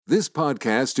This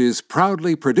podcast is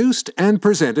proudly produced and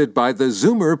presented by the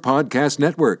Zoomer Podcast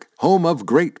Network, home of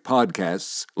great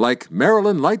podcasts like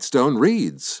Marilyn Lightstone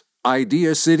Reads,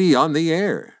 Idea City on the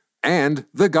Air, and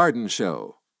The Garden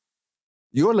Show.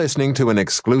 You're listening to an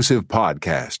exclusive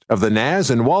podcast of the Naz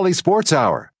and Wally Sports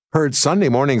Hour, heard Sunday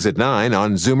mornings at 9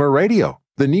 on Zoomer Radio,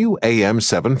 the new AM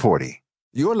 740.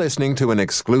 You're listening to an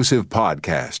exclusive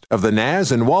podcast of the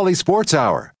Naz and Wally Sports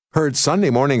Hour, heard Sunday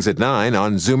mornings at 9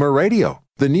 on Zoomer Radio,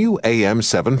 the new AM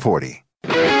 740.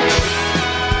 From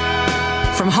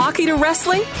hockey to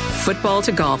wrestling, football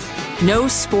to golf, no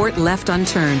sport left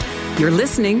unturned. You're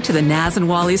listening to the Naz and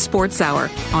Wally Sports Hour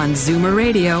on Zoomer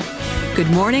Radio. Good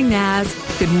morning, Naz.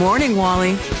 Good morning,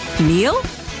 Wally. Neil?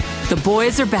 The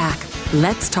boys are back.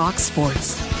 Let's talk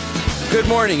sports. Good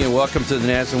morning and welcome to the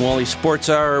Naz and Wally Sports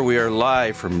Hour. We are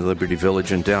live from Liberty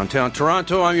Village in downtown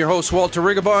Toronto. I'm your host, Walter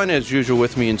Rigabon. As usual,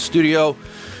 with me in studio,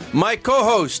 my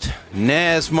co-host,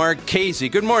 Naz Marchese.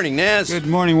 Good morning, Naz. Good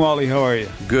morning, Wally. How are you?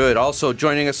 Good. Also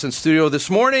joining us in studio this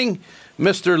morning,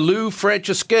 Mr. Lou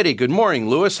Franceschetti. Good morning,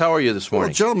 Louis. How are you this morning?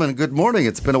 Well, gentlemen, good morning.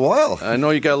 It's been a while. I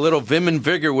know you got a little vim and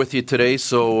vigor with you today,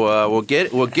 so we'll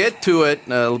get to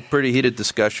it. Pretty heated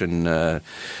discussion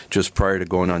just prior to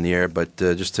going on the air, but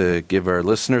just to give our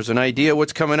listeners an idea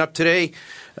what's coming up today.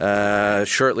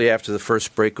 Shortly after the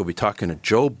first break, we'll be talking to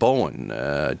Joe Bowen.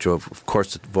 Joe, of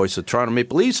course, the voice of Toronto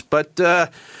Maple Leafs, but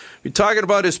we're talking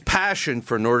about his passion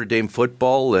for Notre Dame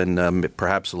football and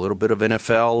perhaps a little bit of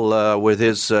NFL with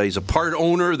his. He's a part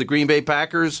owner of the Green Bay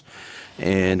Packers,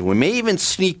 and we may even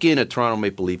sneak in a Toronto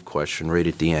Maple Leaf question right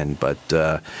at the end. But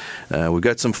we've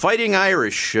got some Fighting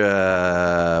Irish we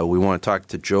want to talk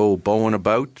to Joe Bowen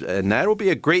about, and that'll be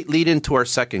a great lead into our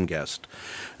second guest.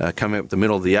 Coming up the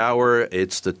middle of the hour,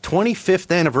 it's the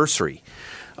 25th anniversary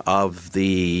of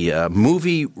the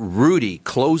movie Rudy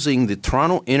closing the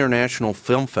Toronto International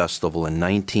Film Festival in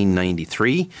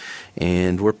 1993.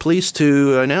 And we're pleased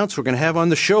to announce we're going to have on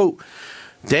the show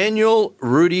Daniel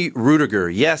Rudy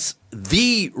Ruettiger. Yes,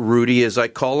 the Rudy, as I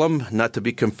call him, not to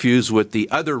be confused with the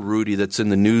other Rudy that's in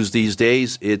the news these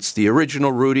days. It's the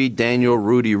original Rudy, Daniel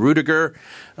Rudy Ruettiger,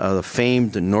 the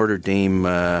famed Notre Dame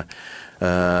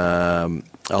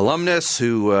alumnus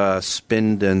who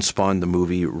spinned and spawned the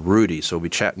movie Rudy. So we'll be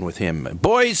chatting with him.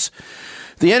 Boys,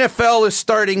 the NFL is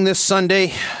starting this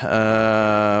Sunday.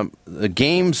 The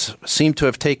games seem to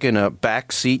have taken a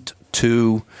backseat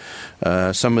to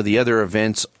some of the other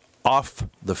events off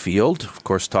the field. Of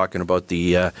course, talking about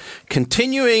the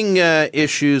continuing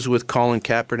issues with Colin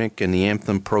Kaepernick and the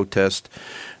anthem protest.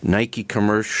 Nike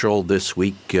commercial this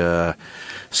week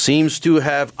seems to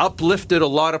have uplifted a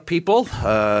lot of people.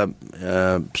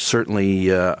 Certainly,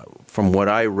 from what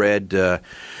I read,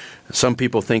 some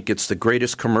people think it's the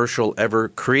greatest commercial ever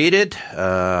created,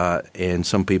 and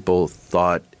some people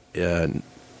thought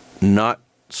not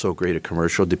so great a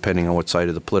commercial, depending on what side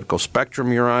of the political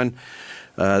spectrum you're on.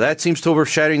 That seems to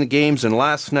overshadowing the games. And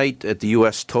last night at the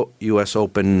U.S.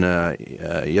 Open,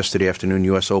 yesterday afternoon,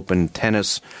 U.S. Open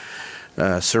tennis,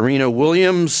 Serena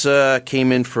Williams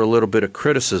came in for a little bit of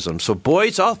criticism. So,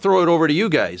 boys, I'll throw it over to you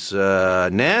guys.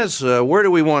 Naz, where do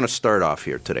we want to start off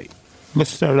here today?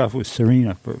 Let's start off with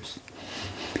Serena first.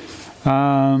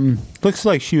 Looks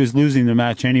like she was losing the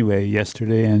match anyway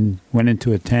yesterday and went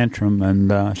into a tantrum,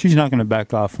 and she's not going to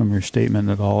back off from her statement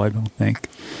at all, I don't think.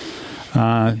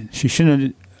 She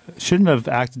shouldn't have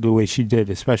acted the way she did,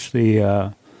 especially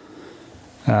in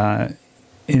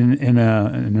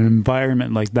an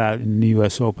environment like that in the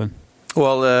U.S. Open.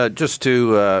 Well, just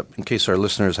to, in case our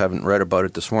listeners haven't read about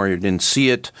it this morning or didn't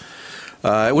see it,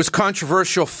 it was a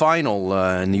controversial final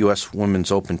in the U.S.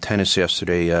 Women's Open tennis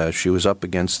yesterday. She was up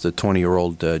against the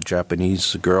 20-year-old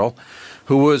Japanese girl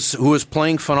who was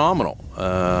playing phenomenal.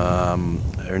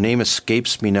 Her name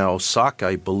escapes me now, Osaka,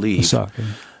 I believe. Osaka.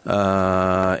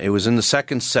 It was in the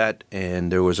second set,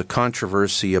 and there was a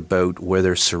controversy about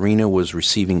whether Serena was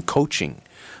receiving coaching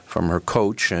from her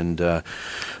coach, and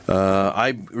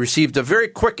I received a very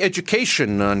quick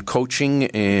education on coaching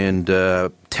and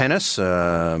tennis.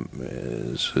 When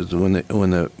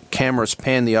the cameras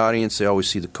pan the audience, they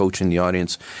always see the coach in the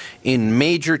audience. In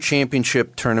major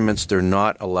championship tournaments, they're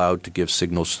not allowed to give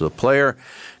signals to the player.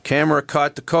 Camera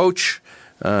caught the coach.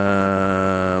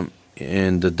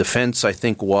 And the defense, I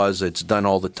think, was it's done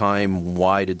all the time.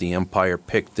 Why did the umpire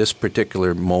pick this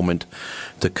particular moment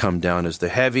to come down as the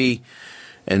heavy?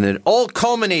 And it all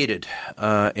culminated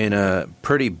in a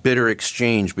pretty bitter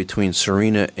exchange between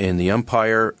Serena and the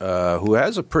umpire, who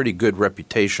has a pretty good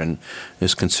reputation,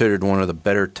 is considered one of the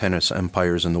better tennis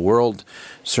umpires in the world.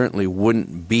 Certainly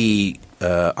wouldn't be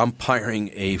umpiring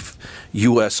a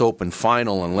U.S. Open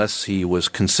final unless he was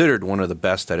considered one of the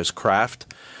best at his craft.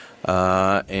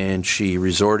 And she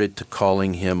resorted to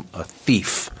calling him a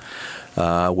thief,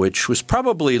 which was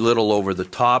probably a little over the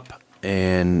top.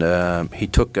 And he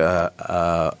took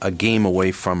a game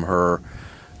away from her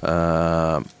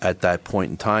at that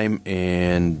point in time,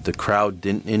 and the crowd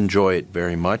didn't enjoy it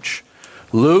very much.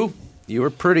 Lou, you were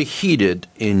pretty heated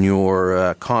in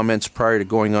your comments prior to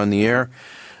going on the air.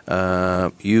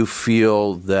 You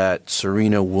feel that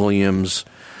Serena Williams,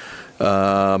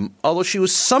 although she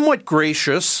was somewhat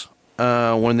gracious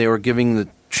when they were giving the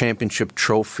championship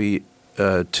trophy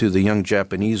to the young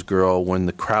Japanese girl when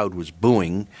the crowd was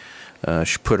booing,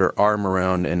 she put her arm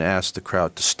around and asked the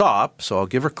crowd to stop, so I'll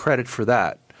give her credit for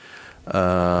that.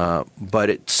 But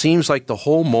it seems like the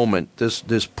whole moment,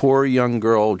 this poor young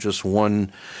girl just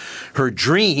won her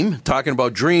dream. Talking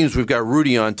about dreams, we've got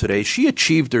Rudy on today. She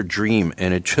achieved her dream,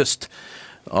 and it just,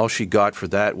 all she got for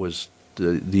that was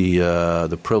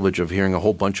the privilege of hearing a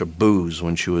whole bunch of boos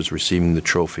when she was receiving the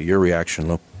trophy. Your reaction,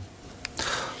 Lou?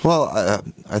 Well,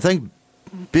 I think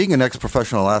being an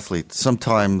ex-professional athlete,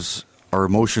 sometimes our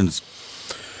emotions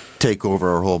take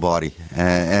over our whole body.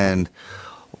 And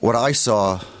what I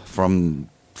saw from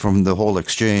the whole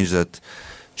exchange, that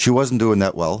she wasn't doing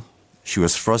that well. She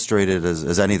was frustrated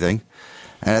as anything.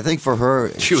 And I think for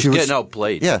her... She was getting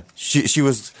outplayed. Yeah. She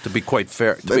was... To be quite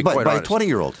fair. By a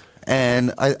 20-year-old.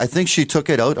 And I think she took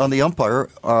it out on the umpire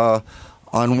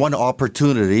on one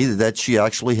opportunity that she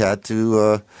actually had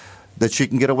to... that she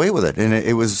can get away with it. And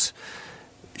it was...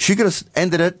 She could have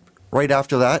ended it right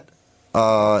after that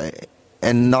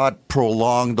and not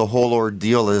prolonged the whole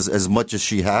ordeal as much as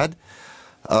she had.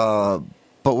 But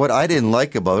what I didn't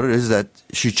like about it is that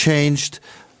she changed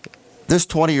this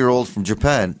 20-year-old from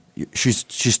Japan. She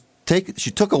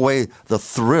took away the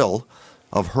thrill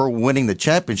of her winning the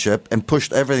championship and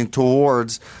pushed everything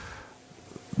towards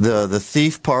the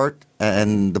thief part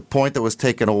and the point that was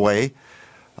taken away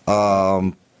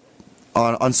on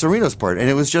Serena's part. And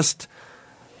it was just,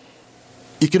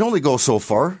 you can only go so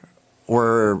far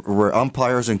where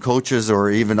umpires and coaches, or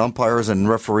even umpires and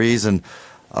referees and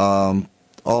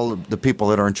all the people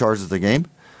that are in charge of the game.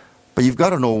 But you've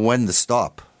got to know when to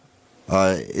stop.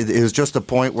 It was just a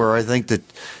point where I think that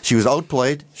she was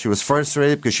outplayed. She was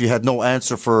frustrated because she had no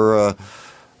answer for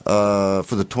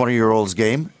the 20-year-old's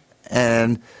game.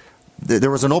 And there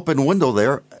was an open window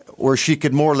there where she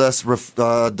could more or less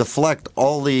deflect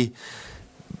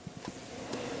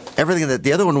everything that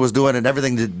the other one was doing and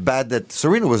everything bad that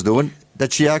Serena was doing,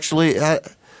 that she actually had.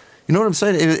 You know what I'm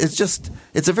saying?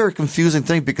 It's a very confusing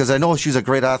thing, because I know she's a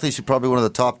great athlete. She's probably one of the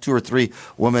top 2 or 3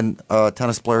 women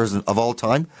tennis players of all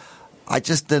time. I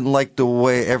just didn't like the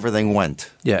way everything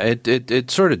went. Yeah,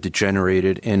 it sort of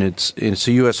degenerated, and it's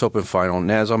a U.S. Open final.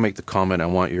 Naz, I'll make the comment. I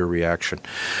want your reaction.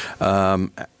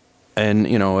 And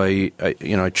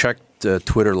I checked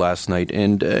Twitter last night,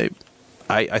 and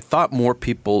I thought more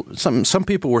people. Some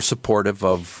people were supportive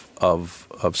of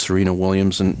Serena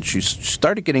Williams, and she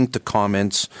started getting to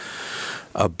comments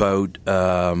about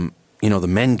the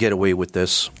men get away with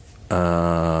this.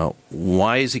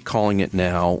 Why is he calling it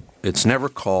now? It's never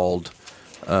called.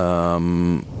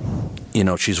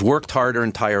 She's worked hard her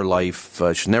entire life.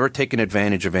 She's never taken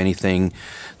advantage of anything.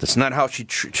 That's not how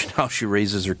she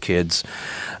raises her kids.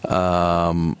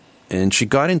 And she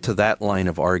got into that line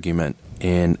of argument,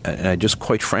 and I just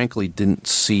quite frankly didn't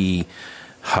see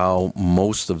how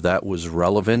most of that was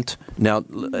relevant. Now,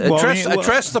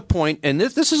 address the point, and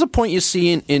this is a point you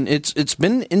see in it's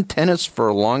been in tennis for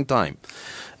a long time.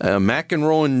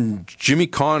 McEnroe and Jimmy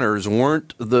Connors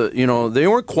weren't they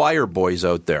weren't choir boys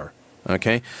out there,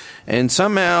 okay? And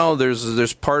somehow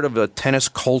there's part of a tennis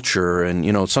culture,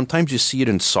 and sometimes you see it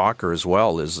in soccer as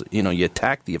well. Is you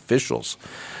attack the officials.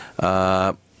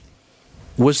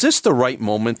 Was this the right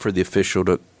moment for the official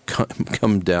to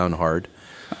come down hard?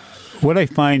 What I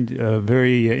find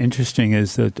very interesting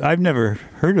is that I've never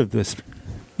heard of this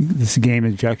game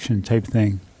ejection type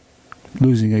thing,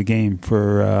 losing a game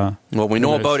for... well, we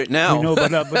know about it now. We know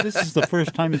about it, but this is the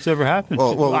first time it's ever happened.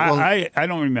 I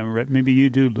don't remember it. Maybe you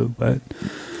do, Lou, but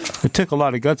it took a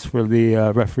lot of guts for the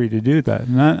referee to do that.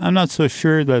 And I'm not so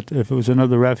sure that if it was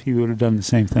another ref, he would have done the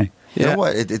same thing. You know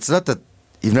what? It's not that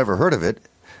you've never heard of it.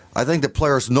 I think the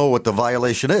players know what the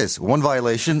violation is. One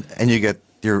violation, and you get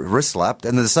your wrist slapped,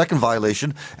 and then the second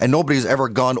violation, and nobody's ever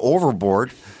gone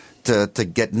overboard to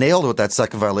get nailed with that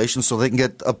second violation, so they can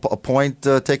get a point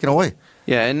taken away.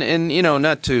 Yeah, and you know,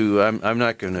 I'm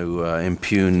not going to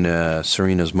impugn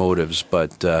Serena's motives,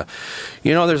 but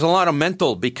you know, there's a lot of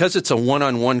mental, because it's a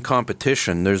one-on-one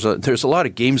competition. There's a lot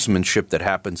of gamesmanship that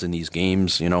happens in these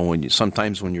games. You know,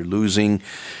 sometimes when you're losing,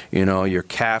 you know, your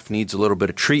calf needs a little bit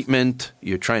of treatment.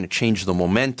 You're trying to change the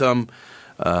momentum.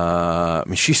 I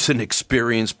mean, she's an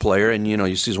experienced player, and you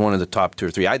know, she's one of the top 2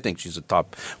 or 3. I think she's a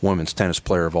top women's tennis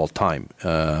player of all time,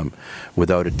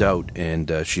 without a doubt.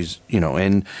 And she's, you know,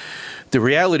 and the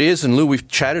reality is, and Lou, we've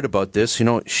chatted about this. You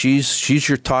know, she's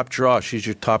your top draw, she's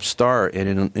your top star,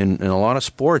 and in a lot of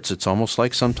sports, it's almost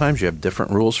like sometimes you have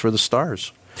different rules for the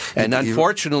stars. And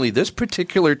unfortunately, this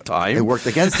particular time, it worked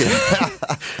against you.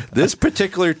 This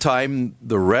particular time,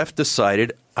 the ref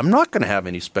decided, I'm not going to have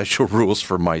any special rules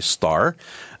for my star,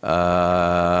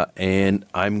 and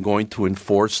I'm going to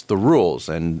enforce the rules.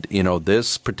 And, you know,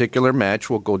 this particular match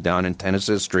will go down in tennis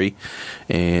history,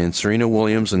 and Serena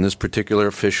Williams and this particular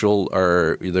official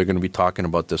they're going to be talking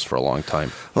about this for a long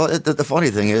time. Well, the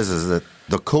funny thing is that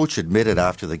the coach admitted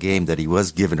after the game that he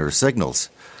was giving her signals.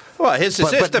 Well, his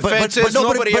defense is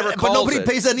nobody ever calls it. But nobody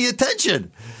pays any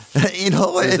attention. You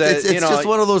know, it's just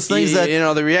one of those things that... You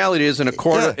know, the reality is in a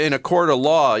court of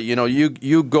law, you know,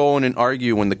 you go in and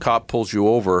argue when the cop pulls you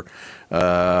over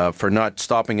for not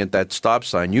stopping at that stop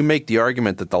sign. You make the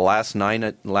argument that the last nine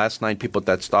people at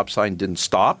that stop sign didn't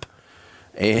stop,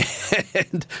 and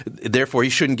therefore he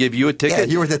shouldn't give you a ticket. Yeah,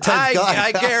 you were the 10th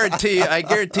guy. I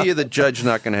guarantee you the judge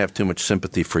not going to have too much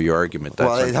sympathy for your argument. That's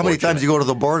well, how many times you go to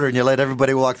the border and you let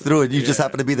everybody walk through and you just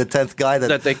happen to be the 10th guy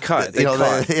that they cut. They're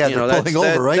pulling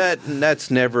over, right?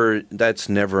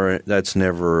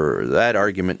 That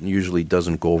argument usually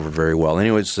doesn't go over very well.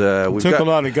 Anyways, it took a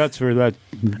lot of guts for that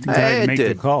guy to make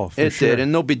the call. It did,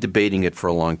 and they'll be debating it for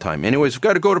a long time. Anyways, we've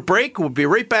got to go to break. We'll be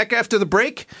right back after the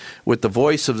break with the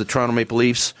voice of the Toronto Maple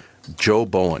Leafs, Joe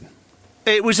Bowen.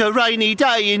 It was a rainy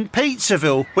day in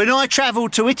Pizzaville when I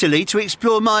travelled to Italy to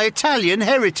explore my Italian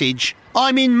heritage.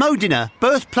 I'm in Modena,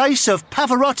 birthplace of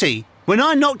Pavarotti. When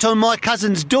I knocked on my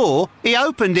cousin's door, he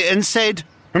opened it and said,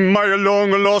 "My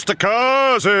long-lost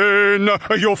cousin,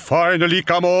 you finally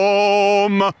come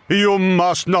home. You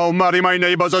must now marry my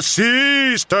neighbour's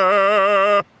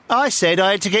sister." I said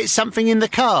I had to get something in the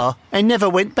car and never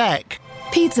went back.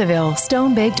 Pizzaville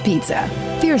Stone-Baked Pizza.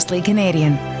 Fiercely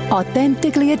Canadian.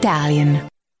 Authentically Italian.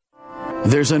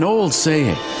 There's an old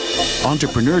saying,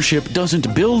 entrepreneurship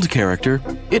doesn't build character,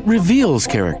 it reveals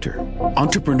character.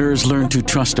 Entrepreneurs learn to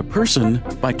trust a person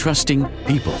by trusting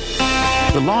people.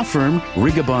 The law firm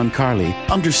Rigabon Carly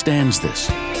understands this.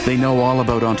 They know all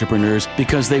about entrepreneurs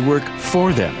because they work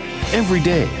for them every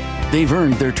day. They've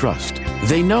earned their trust.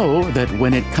 They know that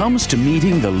when it comes to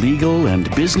meeting the legal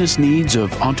and business needs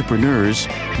of entrepreneurs,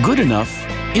 good enough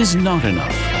is not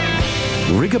enough.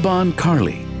 Rigabon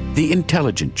Carly, the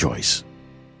intelligent choice.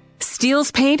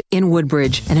 Steele's Paint in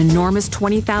Woodbridge, an enormous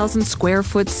 20,000 square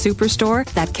foot superstore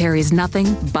that carries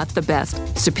nothing but the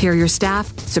best. Superior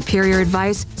staff, superior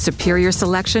advice, superior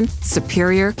selection,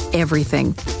 superior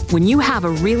everything. When you have a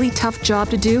really tough job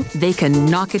to do, they can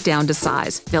knock it down to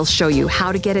size. They'll show you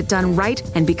how to get it done right,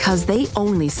 and because they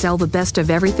only sell the best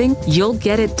of everything, you'll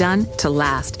get it done to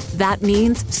last. That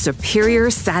means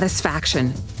superior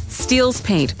satisfaction. Steele's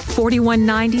Paint,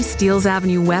 4190 Steeles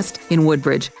Avenue West in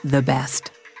Woodbridge, the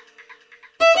best.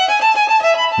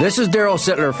 This is Daryl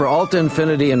Sittler for Alta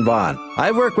Infinity in Vaughan.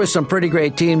 I've worked with some pretty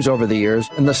great teams over the years,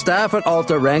 and the staff at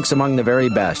Alta ranks among the very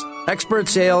best. Expert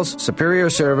sales, superior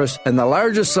service, and the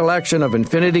largest selection of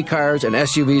Infinity cars and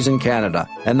SUVs in Canada,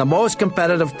 and the most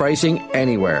competitive pricing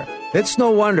anywhere. It's no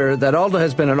wonder that Alta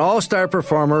has been an all-star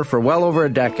performer for well over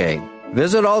a decade.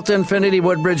 Visit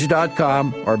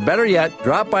AltaInfinityWoodbridge.com, or better yet,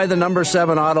 drop by the number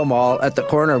 7 Auto Mall at the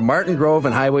corner of Martin Grove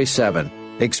and Highway 7.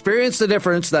 Experience the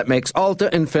difference that makes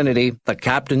Alta Infinity the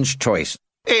captain's choice.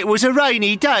 It was a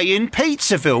rainy day in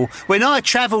Pizzaville when I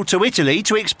travelled to Italy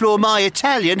to explore my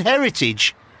Italian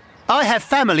heritage. I have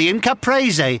family in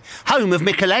Caprese, home of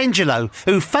Michelangelo,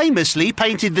 who famously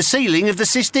painted the ceiling of the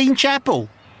Sistine Chapel.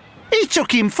 It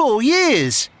took him 4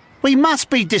 years. We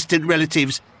must be distant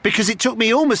relatives, because it took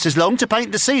me almost as long to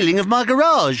paint the ceiling of my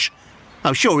garage.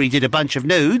 I'm sure he did a bunch of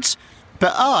nudes,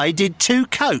 but I did 2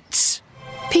 coats.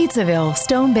 Pizzaville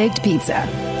Stone-Baked Pizza.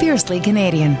 Fiercely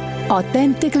Canadian.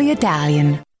 Authentically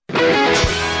Italian.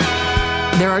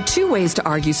 There are 2 ways to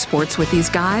argue sports with these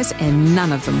guys, and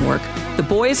none of them work. The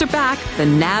boys are back, the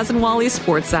Naz and Wally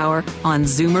Sports Hour on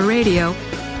Zoomer Radio.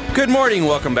 Good morning.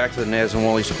 Welcome back to the Naz and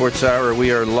Wally Sports Hour.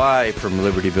 We are live from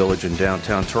Liberty Village in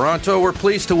downtown Toronto. We're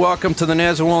pleased to welcome to the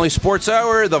Naz and Wally Sports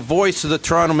Hour the voice of the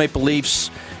Toronto Maple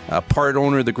Leafs, a part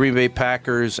owner of the Green Bay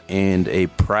Packers, and a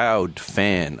proud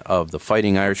fan of the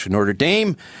Fighting Irish of Notre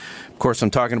Dame. Of course, I'm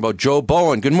talking about Joe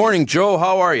Bowen. Good morning, Joe.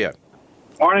 How are you?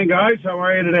 Morning, guys. How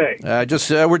are you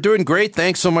today? We're doing great.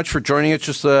 Thanks so much for joining us.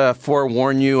 Just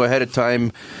forewarn you ahead of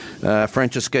time,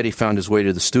 Franceschetti found his way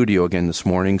to the studio again this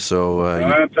morning. So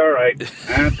that's all right.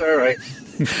 That's all right.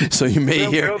 So you may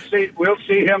hear. We'll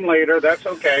see him later. That's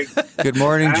okay. Good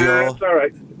morning, Joe. That's all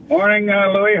right. Morning,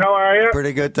 Louis. How are you?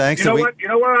 Pretty good, thanks. You know what? You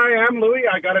know where I am, Louis?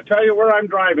 I got to tell you where I'm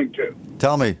driving to.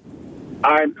 Tell me.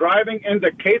 I'm driving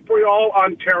into Cape-Breol,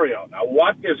 Ontario. Now,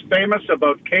 what is famous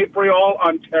about Cape-Breol,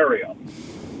 Ontario?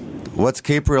 What's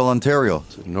Cape-Breol, Ontario?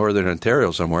 It's in northern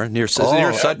Ontario somewhere, near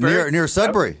Sudbury. Near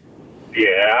Sudbury.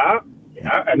 Yeah.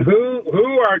 And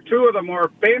who are two of the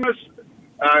more famous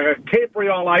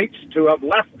Cape-Breolites to have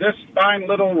left this fine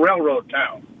little railroad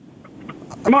town?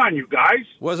 Come on, you guys.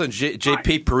 Wasn't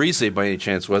J.P. Parise by any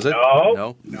chance, was it?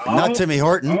 No. Not Timmy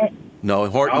Horton. No.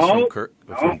 Horton's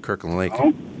from Kirkland Lake.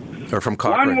 No. Or from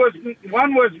Cochrane.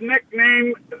 One was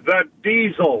nicknamed the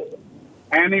Diesel,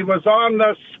 and he was on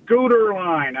the scooter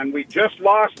line, and we just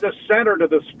lost the center to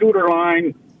the scooter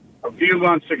line a few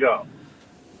months ago.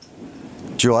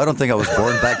 Joe, I don't think I was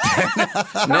born back then.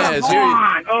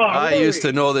 I used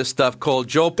to know this stuff, Cole.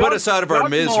 Joe, put us out of our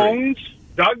misery.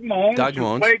 Doug Mones,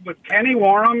 who played with Kenny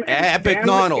Warham and Dan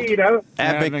Makita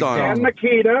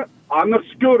on the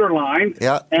scooter line.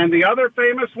 Yeah. And the other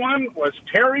famous one was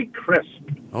Terry Crisp.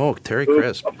 Oh, Terry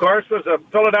Crisp. Who, of course, was a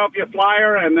Philadelphia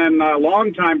Flyer and then a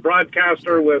longtime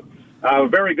broadcaster with a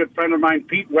very good friend of mine,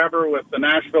 Pete Weber, with the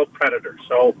Nashville Predators.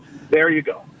 So there you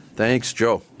go. Thanks,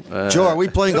 Joe. Joe, are we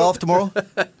playing golf tomorrow?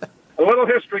 A little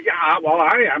history. Yeah, well,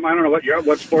 I am. I don't know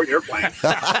what sport you're playing.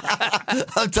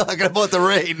 I'm talking about the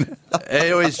rain.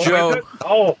 Anyways, Joe.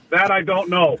 Oh, that I don't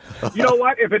know. You know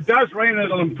what? If it does rain,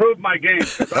 it'll improve my game.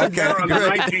 I'm better on the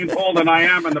 19th hole than I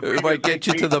am in the. It might get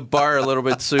you to the bar a little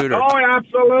bit sooner. Oh,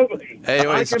 absolutely.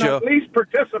 Anyways, I can Joe. at least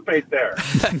participate there.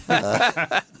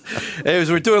 Anyways,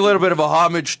 we're doing a little bit of a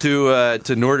homage to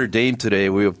Notre Dame today.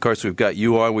 We've got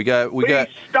you on. We got.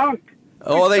 Stunk.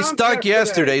 Oh, they stunk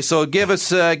yesterday. So give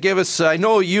us. I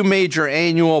know you made your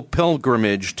annual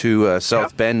pilgrimage to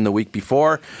South Bend the week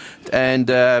before, and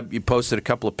you posted a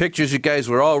couple of pictures. You guys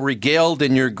were all regaled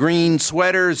in your green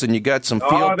sweaters, and you got some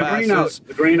field passes.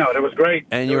 The green out. It was great.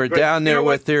 And you were down there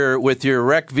with your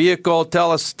wrecked vehicle.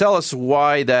 Tell us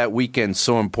why that weekend's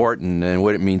so important and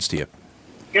what it means to you.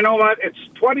 You know what? It's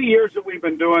 20 years that we've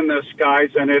been doing this,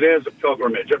 guys, and it is a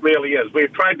pilgrimage. It really is.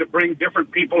 We've tried to bring different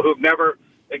people who've never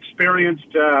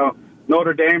experienced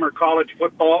Notre Dame or college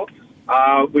football.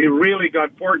 We really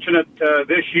got fortunate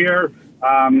this year.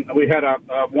 We had a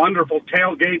wonderful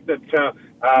tailgate that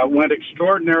went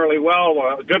extraordinarily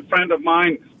well. A good friend of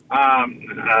mine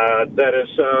that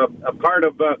is a part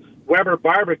of Weber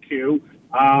Barbecue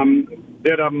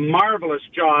did a marvelous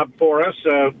job for us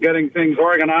getting things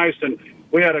organized, and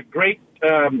we had a great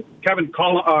Kevin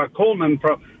Coleman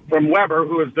from Weber,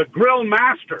 who is the grill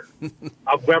master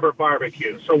of Weber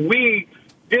Barbecue. So we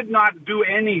did not do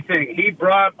anything. He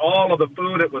brought all of the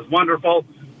food. It was wonderful.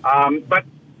 But,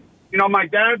 you know, my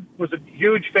dad was a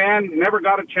huge fan, never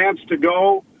got a chance to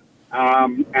go.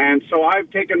 And so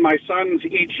I've taken my sons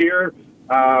each year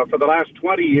for the last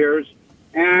 20 years.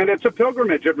 And it's a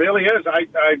pilgrimage. It really is.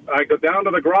 I go down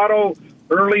to the grotto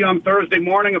early on Thursday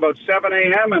morning about 7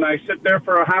 a.m., and I sit there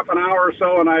for a half an hour or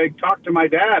so, and I talk to my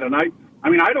dad. And I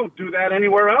mean, I don't do that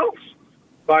anywhere else.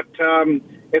 But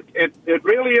it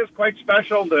really is quite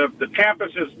special. The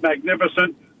campus is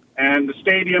magnificent, and the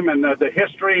stadium and the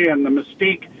history and the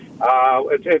mystique.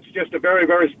 It's just a very,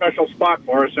 very special spot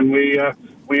for us, and we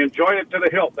enjoy it to the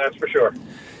hilt, that's for sure.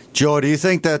 Joe, do you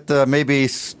think that maybe a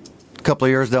couple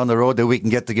of years down the road that we can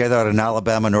get together at an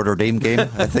Alabama-Notre Dame game?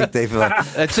 I think they've...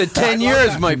 It's in 10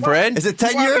 years, my friend. Is it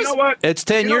 10 years? You know what? It's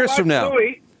 10 years from now.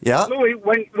 Louis, yeah. Louis,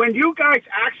 when you guys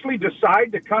actually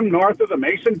decide to come north of the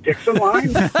Mason-Dixon line,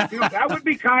 you know, that would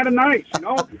be kind of nice, you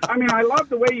know? I mean, I love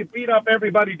the way you beat up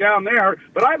everybody down there,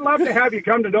 but I'd love to have you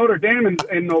come to Notre Dame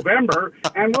in November,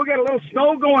 and we'll get a little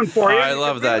snow going for you. I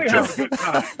love that, Joe. Have a good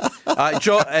time.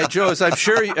 Joe, as I'm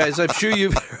sure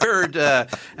you've heard,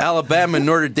 Alabama and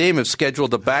Notre Dame have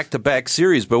scheduled a back-to-back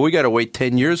series, but we got to wait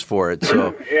 10 years for it.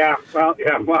 So yeah, well,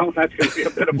 that's going to be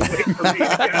a bit of a wait for me,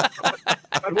 I guess.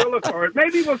 But we'll look for it.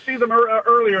 Maybe we'll see them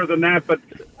earlier than that. But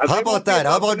how about that?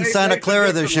 How about in Santa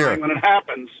Clara this year when it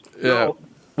happens? Yeah.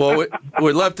 Well,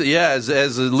 we'd love to,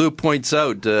 as Lou points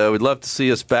out, we'd love to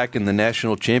see us back in the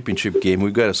national championship game.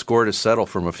 We've got a score to settle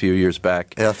from a few years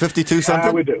back. Yeah,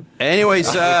 52-something? We do.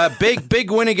 Anyways,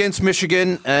 big win against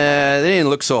Michigan. They didn't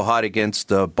look so hot against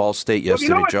Ball State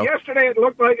yesterday, Well, Joe. Yesterday it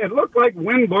looked like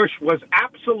Winbush was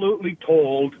absolutely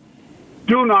told,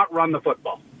 do not run the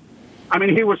football. I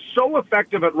mean, he was so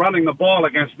effective at running the ball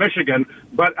against Michigan,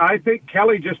 but I think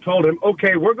Kelly just told him,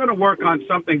 okay, we're going to work on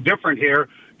something different here.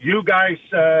 You guys,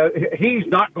 he's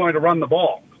not going to run the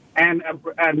ball. And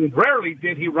rarely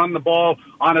did he run the ball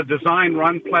on a design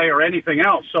run play or anything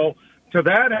else. So to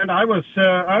that end, I was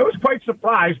quite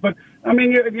surprised. But, I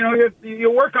mean,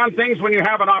 you work on things when you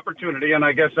have an opportunity, and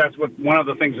I guess that's one of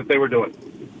the things that they were doing.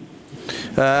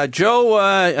 Joe,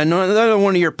 another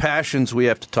one of your passions we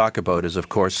have to talk about is, of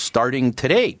course, starting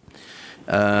today.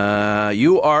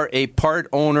 You are a part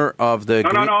owner of the...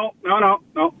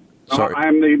 No. Sorry.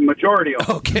 I'm the majority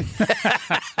owner. Okay.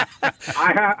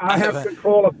 I have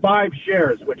control of 5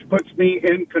 shares, which puts me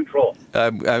in control.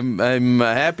 I'm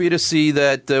happy to see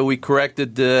that we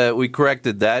corrected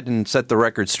that and set the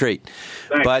record straight.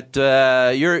 Thanks. But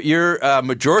you're a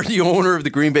majority owner of the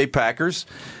Green Bay Packers.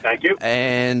 Thank you.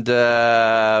 And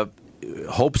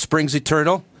hope springs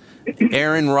eternal.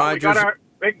 Aaron Rodgers. We got our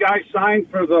big guy signed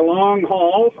for the long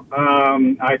haul.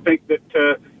 I think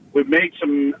that we've made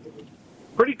some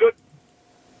pretty good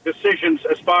decisions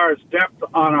as far as depth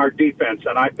on our defense,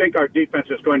 and I think our defense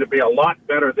is going to be a lot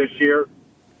better this year.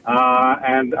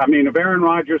 And, I mean, if Aaron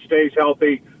Rodgers stays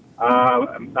healthy,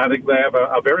 I think they have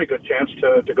a very good chance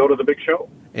to go to the big show.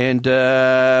 And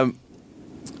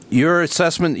your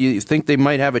assessment, you think they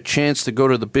might have a chance to go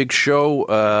to the big show?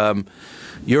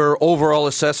 Your overall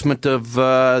assessment of the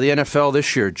NFL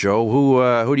this year, Joe,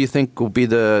 who do you think will be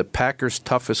the Packers'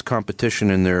 toughest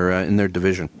competition in their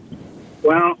division?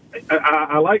 Well,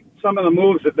 I like some of the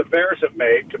moves that the Bears have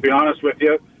made, to be honest with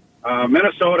you.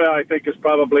 Minnesota, I think, is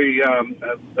probably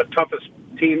the toughest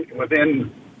team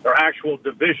within their actual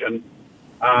division.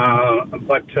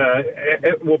 But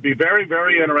it will be very,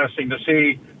 very interesting to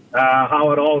see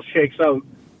how it all shakes out.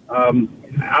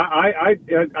 I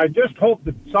just hope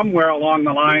that somewhere along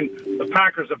the line the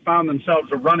Packers have found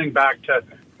themselves a running back to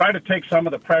try to take some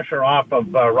of the pressure off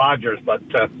of Rodgers, but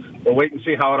we'll wait and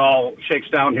see how it all shakes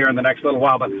down here in the next little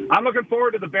while. But I'm looking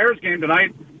forward to the Bears game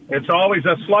tonight. It's always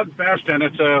a slugfest, and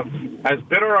it's as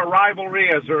bitter a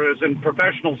rivalry as there is in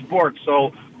professional sports.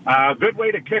 So good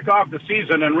way to kick off the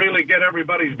season and really get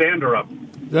everybody's dander up.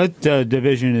 That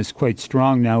division is quite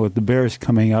strong now with the Bears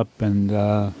coming up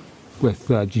and with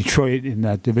Detroit in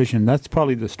that division. That's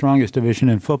probably the strongest division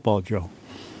in football, Joe.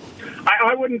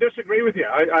 I wouldn't disagree with you.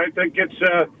 I think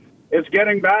it's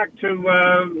getting back to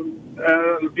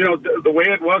the way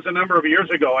it was a number of years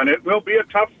ago, and it will be a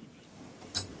tough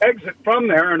exit from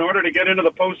there in order to get into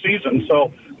the postseason.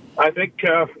 So I think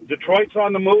Detroit's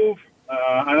on the move.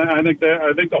 I think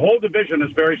the whole division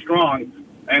is very strong,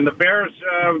 and the Bears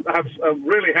have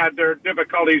really had their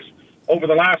difficulties over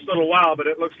the last little while, but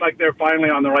it looks like they're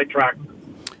finally on the right track.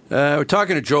 We're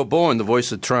talking to Joe Bowen, the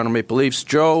voice of the Toronto Maple Leafs.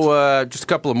 Joe, just a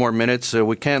couple of more minutes.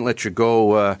 We can't let you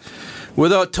go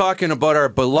without talking about our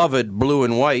beloved blue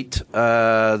and white.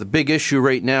 The big issue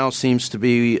right now seems to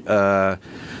be the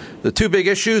two big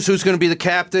issues: who's going to be the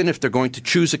captain, if they're going to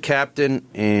choose a captain,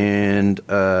 and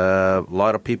a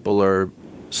lot of people are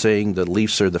saying the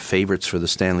Leafs are the favorites for the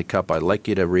Stanley Cup. I'd like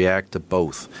you to react to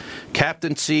both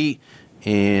captaincy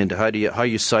and how are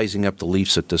you sizing up the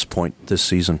Leafs at this point this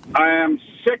season? I am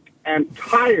sick and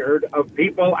tired of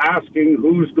people asking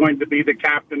who's going to be the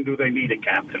captain. Do they need a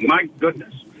captain? My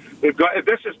goodness,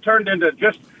 this has turned into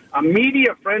just a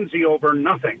media frenzy over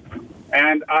nothing.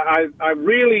 And I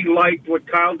really liked what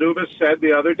Kyle Dubas said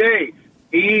the other day.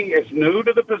 He is new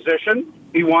to the position.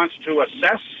 He wants to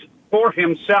assess for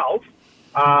himself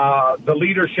the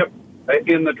leadership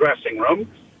in the dressing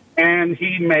room, and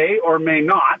he may or may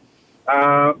not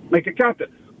make a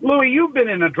captain. Louis, you've been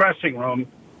in a dressing room,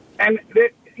 and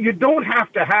you don't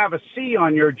have to have a C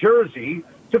on your jersey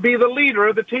to be the leader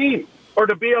of the team or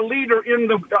to be a leader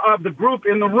of the group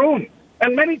in the room.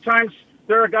 And many times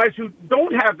there are guys who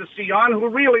don't have the C on who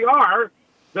really are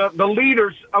the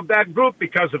leaders of that group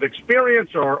because of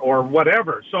experience or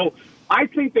whatever. So I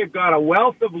think they've got a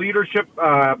wealth of leadership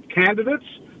candidates.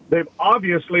 They've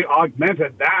obviously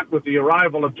augmented that with the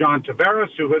arrival of John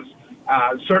Tavares, who has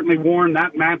certainly worn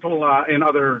that mantle in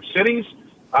other cities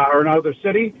or in other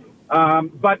city.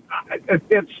 But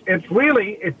it's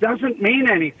really, it doesn't mean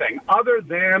anything other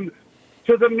than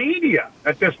to the media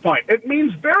at this point. It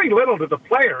means very little to the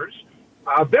players.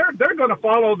 They're going to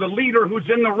follow the leader who's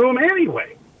in the room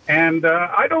anyway. And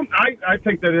I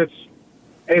think that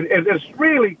it has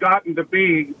really gotten to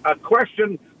be a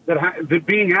question that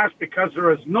being asked because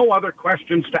there is no other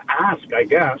questions to ask, I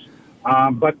guess.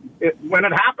 But when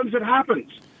it happens, it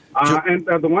happens. And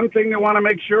the one thing they want to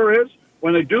make sure is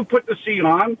when they do put the seat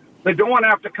on, they don't want to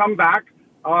have to come back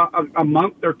a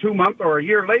month or 2 months or a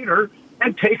year later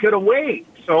and take it away.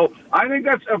 So I think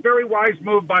that's a very wise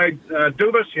move by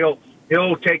Dubas.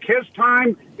 He'll take his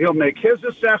time, he'll make his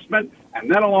assessment, and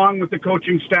then along with the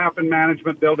coaching staff and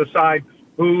management, they'll decide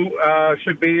who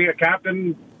should be a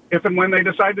captain if and when they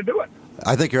decide to do it.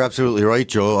 I think you're absolutely right,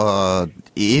 Joe.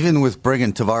 Even with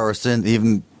bringing Tavares in,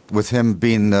 even with him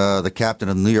being the captain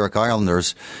of the New York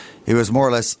Islanders, it was more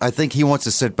or less, I think he wants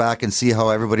to sit back and see how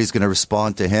everybody's going to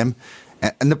respond to him.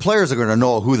 And the players are going to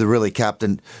know who the really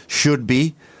captain should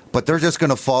be, but they're just going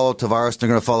to follow Tavares, they're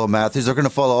going to follow Matthews, they're going to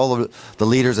follow all of the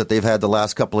leaders that they've had the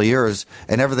last couple of years,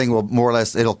 and everything will more or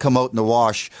less, it'll come out in the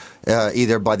wash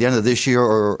either by the end of this year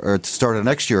or at the start of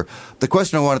next year. The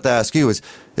question I wanted to ask you is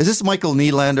this Michael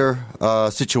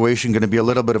Nylander situation going to be a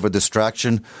little bit of a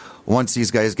distraction once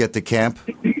these guys get to camp?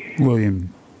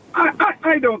 William.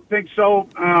 I don't think so,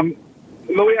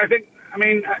 Louis. I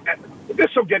mean,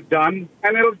 this will get done,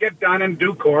 and it'll get done in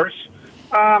due course.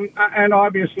 And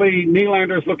obviously,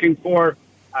 Nylander's looking for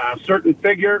a certain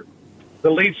figure. The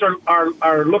Leafs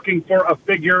are looking for a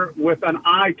figure with an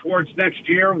eye towards next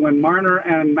year when Marner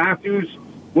and Matthews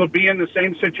will be in the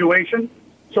same situation.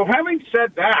 So having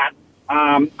said that,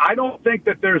 I don't think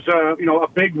that there's a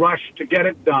big rush to get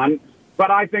it done,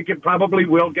 but I think it probably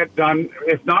will get done,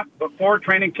 if not before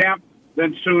training camp,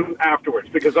 then soon afterwards,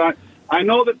 because I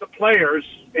know that the players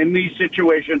in these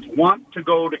situations want to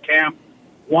go to camp,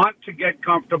 want to get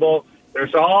comfortable.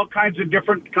 There's all kinds of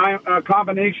different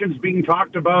combinations being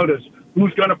talked about as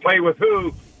who's going to play with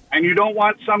who, and you don't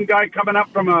want some guy coming up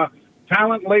from a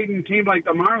talent-laden team like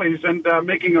the Marlies and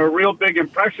making a real big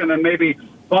impression and maybe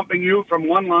bumping you from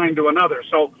one line to another.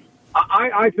 So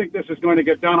I think this is going to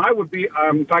get done. I would be,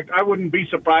 in fact, I wouldn't be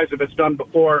surprised if it's done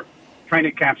before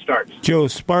training camp starts. Joe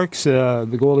Sparks, the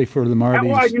goalie for the Marlies.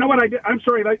 Well, you know what? I'm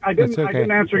sorry, I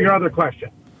didn't answer your other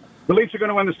question. The Leafs are going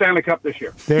to win the Stanley Cup this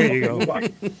year. There you go.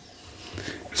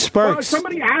 Sparks. Well,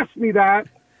 somebody asked me that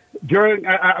during.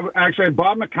 Actually,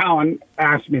 Bob McCowan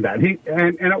asked me that.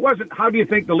 And it wasn't how do you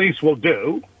think the Leafs will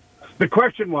do. The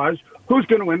question was who's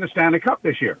going to win the Stanley Cup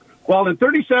this year. Well, in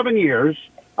 37 years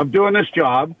of doing this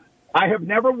job, I have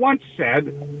never once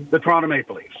said the Toronto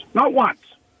Maple Leafs. Not once.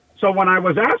 So when I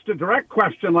was asked a direct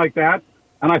question like that,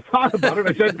 and I thought about it,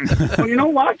 I said, well, you know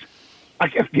what? I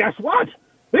guess what?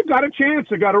 They've got a chance.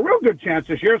 They've got a real good chance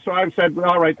this year. So I've said,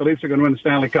 all right, the Leafs are going to win the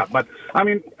Stanley Cup. But, I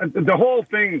mean, the whole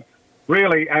thing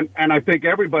really, and I think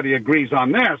everybody agrees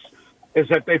on this, is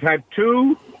that they've had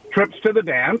 2 trips to the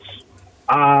dance.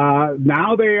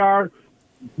 Now they are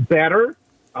better.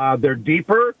 They're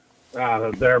deeper.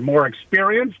 They're more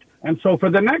experienced. And so for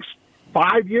the next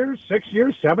 5 years, 6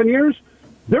 years, 7 years,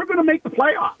 they're going to make the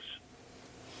playoffs.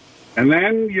 And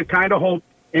then you kind of hope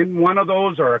in one of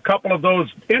those or a couple of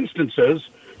those instances,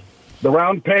 the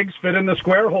round pegs fit in the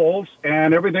square holes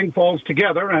and everything falls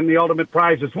together and the ultimate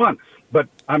prize is won. But,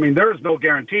 I mean, there's no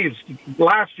guarantees.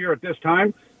 Last year at this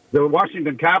time, the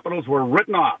Washington Capitals were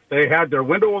written off. They had their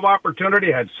window of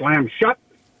opportunity, had slammed shut.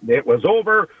 It was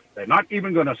over. They're not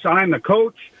even going to sign the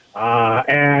coach.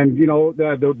 And, you know,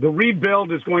 the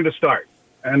rebuild is going to start.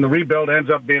 And the rebuild ends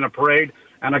up being a parade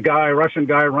and a Russian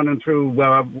guy running through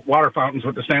water fountains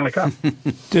with the Stanley Cup.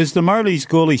 Does the Marlies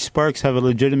goalie Sparks have a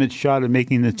legitimate shot at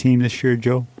making the team this year,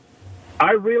 Joe?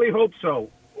 I really hope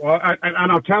so.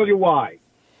 And I'll tell you why.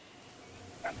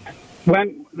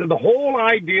 When the whole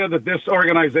idea that this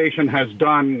organization has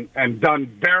done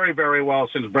very, very well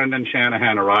since Brendan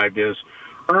Shanahan arrived is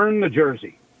earn the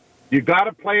jersey. You've got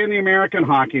to play in the American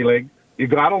Hockey League. You've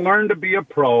got to learn to be a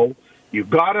pro. You've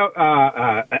got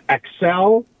to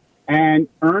excel and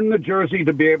earn the jersey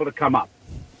to be able to come up.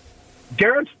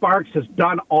 Garrett Sparks has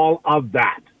done all of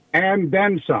that and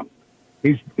then some.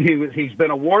 He's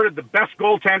been awarded the best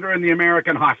goaltender in the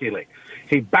American Hockey League.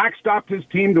 He backstopped his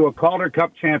team to a Calder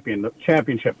Cup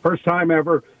championship, first time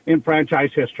ever in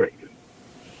franchise history.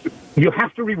 You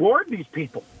have to reward these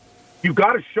people. You've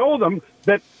got to show them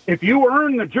that if you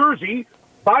earn the jersey,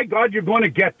 by God, you're going to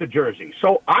get the jersey.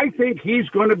 So I think he's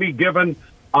going to be given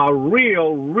a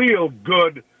real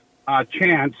good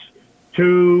chance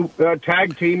to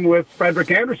tag team with Frederik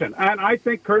Andersen. And I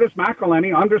think Curtis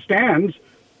McElhinney understands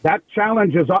that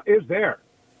challenge is there.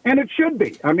 And it should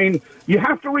be. I mean, you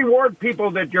have to reward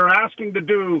people that you're asking to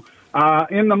do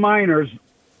in the minors,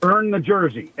 earn the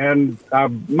jersey. And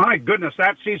my goodness,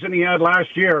 that season he had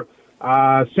last year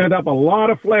sent up a lot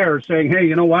of flares saying, hey,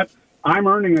 you know what? I'm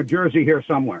earning a jersey here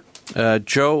somewhere.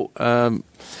 Joe,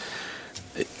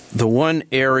 the one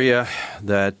area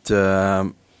that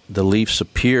the Leafs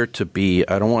appear to be,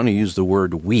 I don't want to use the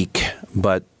word weak,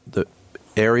 but the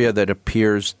area that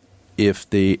appears, if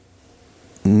they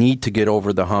need to get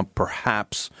over the hump,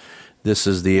 perhaps this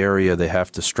is the area they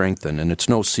have to strengthen. And it's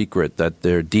no secret that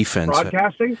their defense...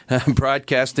 Broadcasting?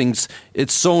 Broadcasting's,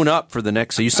 it's sewn up for the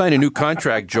next... So you signed a new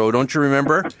contract, Joe, don't you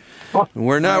remember?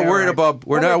 We're not worried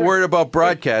about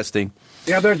broadcasting.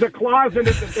 Yeah, there's a clause in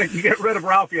it that they can get rid of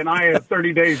Ralphie and I at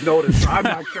 30 days' notice. I'm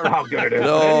not sure how good it is.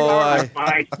 No,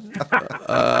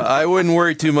 I wouldn't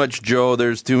worry too much, Joe.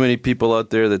 There's too many people out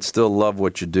there that still love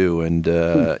what you do, and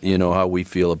you know how we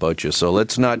feel about you. So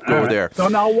let's not go there. So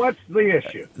now, what's the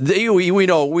issue? We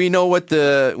know what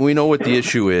the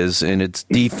issue is, and it's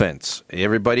defense.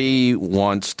 Everybody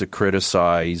wants to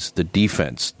criticize the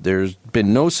defense. There's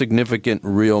been no significant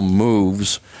real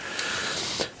moves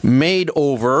made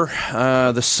over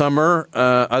the summer,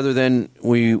 other than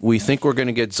we think we're going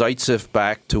to get Zaitsev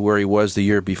back to where he was the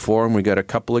year before, and we got a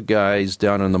couple of guys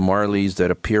down on the Marlies that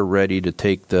appear ready to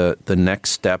take the next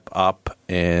step up.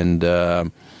 And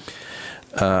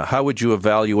how would you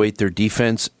evaluate their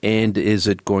defense, and is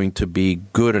it going to be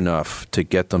good enough to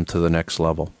get them to the next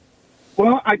level?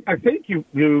 Well, I think you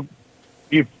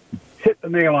hit the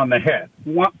nail on the head.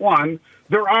 One,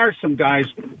 there are some guys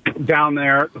down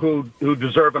there who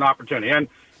deserve an opportunity,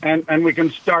 and we can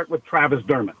start with Travis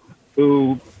Dermott,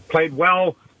 who played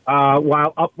well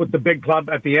while up with the big club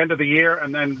at the end of the year,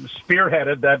 and then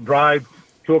spearheaded that drive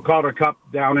to a Calder Cup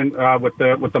down in with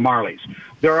the Marlies.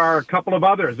 There are a couple of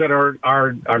others that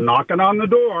are knocking on the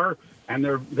door, and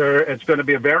it's going to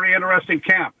be a very interesting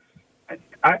camp.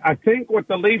 I think what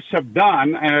the Leafs have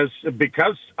done,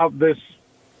 because of this,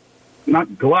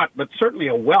 not glut, but certainly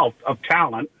a wealth of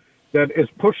talent that is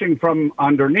pushing from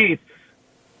underneath,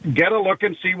 get a look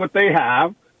and see what they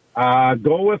have,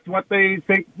 go with what they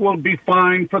think will be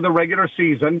fine for the regular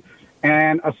season,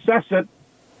 and assess it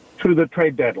to the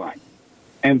trade deadline.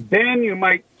 And then you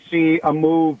might see a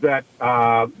move that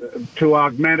to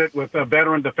augment it with a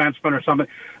veteran defenseman or something.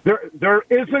 There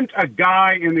isn't a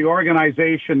guy in the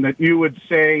organization that you would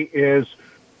say is,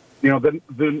 the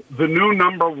new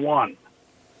number one.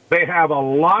 They have a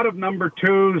lot of number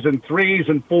twos and threes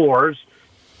and fours,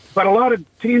 but a lot of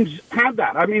teams have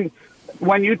that. I mean,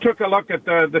 when you took a look at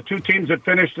the two teams that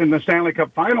finished in the Stanley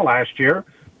Cup final last year,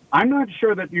 I'm not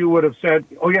sure that you would have said,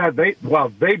 oh, yeah,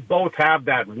 they both have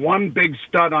that one big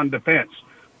stud on defense.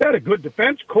 They had a good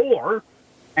defense core,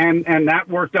 and that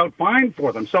worked out fine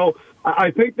for them. So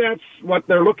I think that's what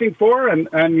they're looking for.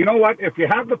 And you know what? If you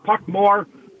have the puck more,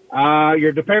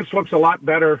 your defense looks a lot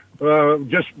better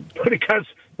just because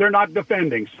they're not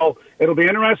defending. So it'll be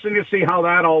interesting to see how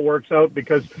that all works out,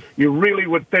 because you really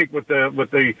would think with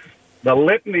the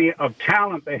litany of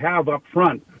talent they have up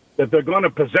front that they're going to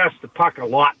possess the puck a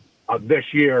lot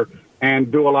this year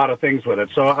and do a lot of things with it.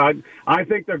 So I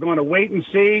think they're going to wait and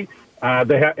see.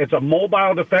 It's a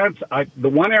mobile defense. The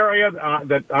one area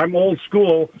that I'm old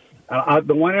school,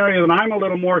 the one area that I'm a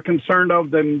little more concerned of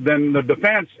than the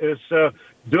defense is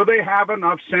do they have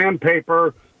enough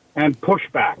sandpaper and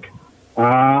pushback?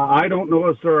 I don't know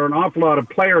if there are an awful lot of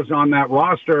players on that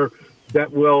roster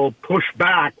that will push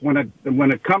back when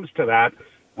it comes to that.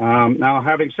 Now,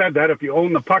 having said that, if you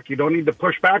own the puck, you don't need to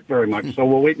push back very much. So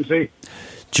we'll wait and see.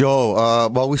 Joe,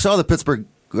 well, we saw the Pittsburgh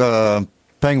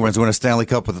Penguins win a Stanley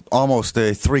Cup with almost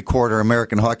a three-quarter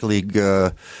American Hockey League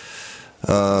back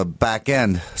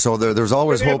end. So there's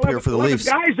always hope here for the Leafs.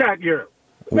 Guys that year.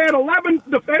 We had 11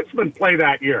 defensemen play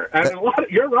that year. And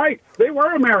you're right. They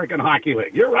were American Hockey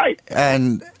League. You're right.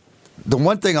 And the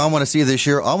one thing I want to see this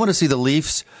year, I want to see the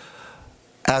Leafs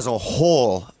as a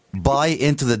whole buy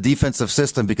into the defensive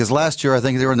system, because last year I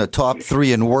think they were in the top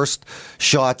 3 in worst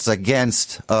shots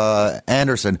against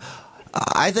Anderson.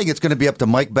 I think it's going to be up to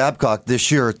Mike Babcock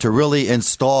this year to really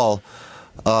install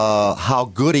how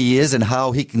good he is and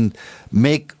how he can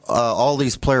make all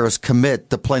these players commit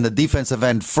to playing the defensive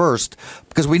end first,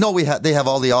 because we know they have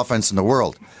all the offense in the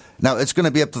world. Now, it's going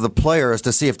to be up to the players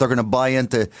to see if they're going to buy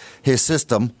into his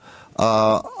system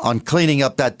on cleaning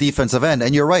up that defensive end.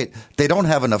 And you're right, they don't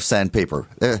have enough sandpaper.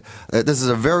 This is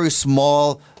a very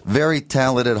small, very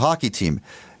talented hockey team.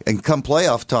 And come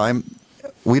playoff time,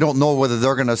 we don't know whether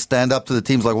they're going to stand up to the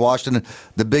teams like Washington,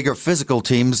 the bigger physical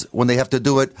teams, when they have to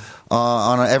do it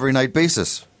on an every night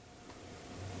basis.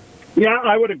 Yeah,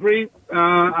 I would agree.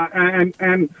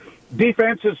 And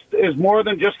defense is more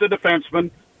than just a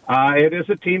defenseman. It is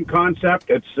a team concept.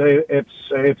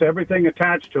 It's everything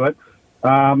attached to it.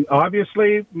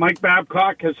 Obviously, Mike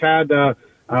Babcock has had a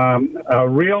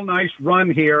real nice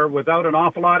run here without an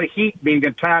awful lot of heat being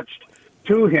attached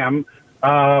to him.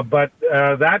 But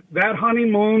that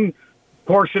honeymoon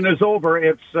portion is over.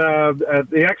 It's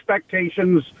the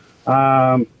expectations,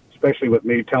 especially with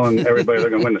me telling everybody they're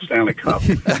going to win the Stanley Cup,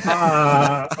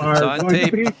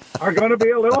 are going to be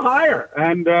a little higher,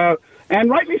 and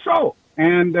rightly so.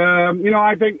 And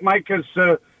I think Mike is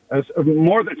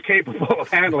more than capable of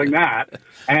handling that,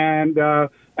 and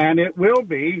it will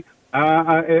be.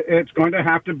 It's going to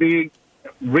have to be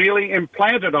really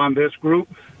implanted on this group.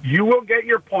 You will get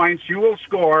your points. You will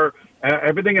score.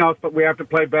 Everything else, but we have to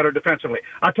play better defensively.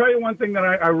 I'll tell you one thing that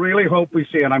I really hope we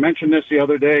see, and I mentioned this the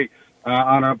other day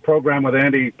on a program with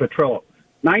Andy Petrillo.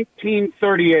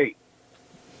 1938.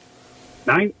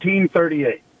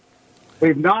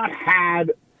 We've not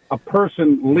had a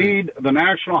person lead the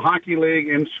National Hockey League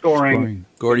in scoring.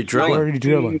 Gordy Drillin.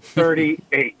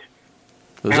 1938.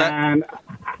 And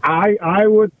I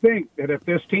would think that if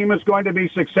this team is going to be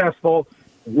successful,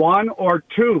 one or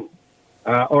two,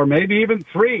 or maybe even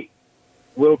three,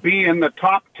 will be in the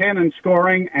top 10 in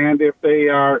scoring, and if they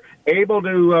are able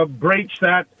to breach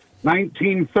that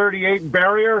 1938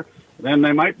 barrier, then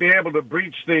they might be able to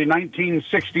breach the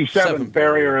 1967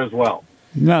 barrier as well.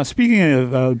 Now,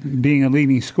 speaking of being a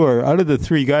leading scorer, out of the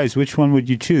three guys, which one would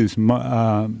you choose?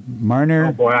 Marner?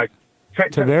 Oh, boy.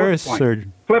 Tavares?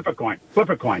 Flip a coin.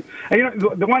 And,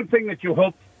 the one thing that you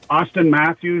hope Austin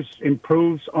Matthews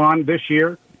improves on this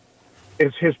year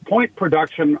is his point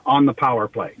production on the power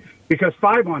play. Because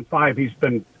 5-on-5, he's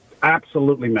been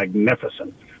absolutely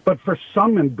magnificent. But for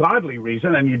some ungodly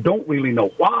reason, and you don't really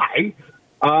know why,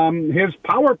 his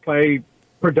power play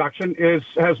production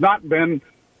has not been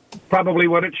probably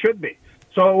what it should be.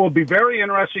 So it will be very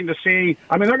interesting to see.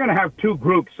 I mean, they're going to have two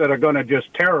groups that are going to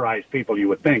just terrorize people, you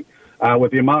would think,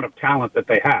 with the amount of talent that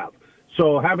they have.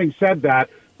 So having said that,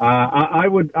 I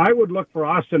would look for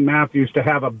Austin Matthews to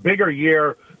have a bigger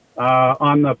year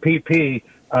on the PP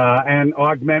and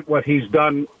augment what he's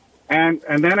done. And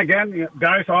then again,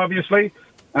 guys, obviously,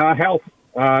 health.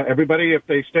 Everybody, if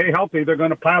they stay healthy, they're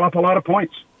going to pile up a lot of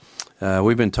points.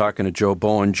 We've been talking to Joe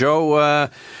Bowen. Joe,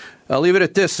 I'll leave it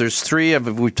at this. There's three.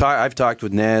 I've talked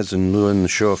with Naz and Lou on the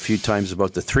show a few times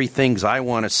about the three things I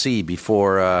want to see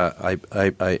before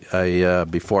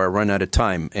before I run out of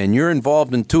time. And you're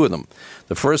involved in two of them.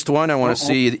 The first one, I want to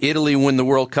see Italy win the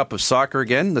World Cup of Soccer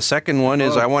again. The second one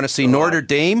is I want to see Notre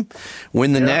Dame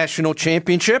win the national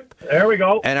championship. There we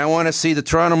go. And I want to see the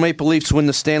Toronto Maple Leafs win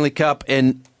the Stanley Cup.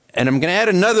 And I'm going to add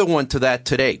another one to that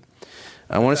today.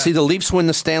 I want to see the Leafs win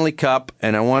the Stanley Cup,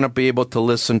 and I want to be able to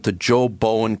listen to Joe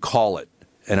Bowen call it.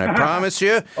 And I promise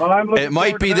you, it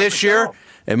might be this year.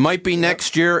 It might be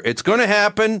next year. It's going to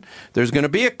happen. There's going to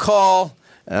be a call.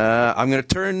 I'm going to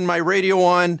turn my radio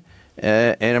on,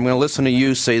 and I'm going to listen to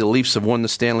you say the Leafs have won the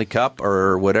Stanley Cup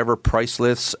or whatever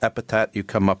priceless epithet you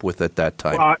come up with at that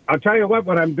time. Well, I'll tell you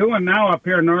what I'm doing now up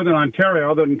here in Northern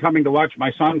Ontario, other than coming to watch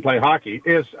my son play hockey,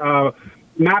 is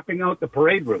mapping out the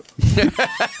parade route.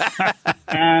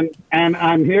 and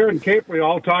I'm here in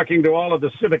Capreol talking to all of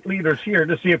the civic leaders here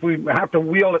to see if we have to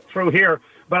wheel it through here.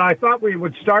 But I thought we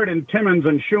would start in Timmins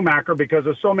and Schumacher because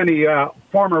there's so many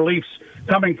former Leafs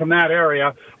coming from that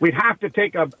area. We'd have to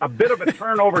take a bit of a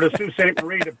turn over to Sault Ste.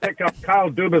 Marie to pick up Kyle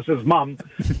Dubas's mom.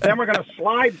 Then we're going to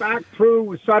slide back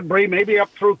through Sudbury, maybe up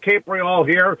through Capreol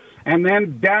here, and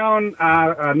then down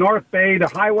North Bay to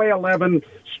Highway 11,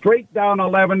 straight down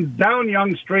 11, down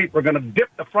Yonge Street. We're going to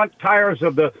dip the front tires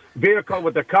of the vehicle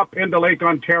with the cup into Lake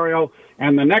Ontario,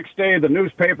 and the next day the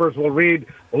newspapers will read,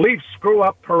 Leafs screw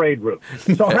up parade route.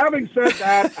 So having said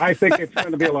that, I think it's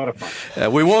going to be a lot of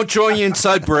fun. We won't join you in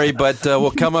Sudbury, but we'll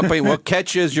come up and we'll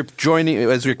catch you as you're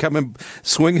coming,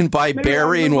 swinging by maybe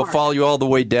Barrie, and we'll follow you all the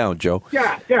way down, Joe.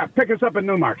 Yeah, pick us up in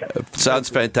Newmarket. Sounds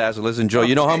fantastic. Listen, Joe,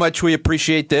 you know how much we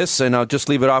appreciate this, and I'll just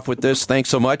leave it off with this. Thanks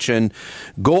so much, and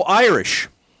go Irish.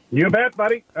 You bet,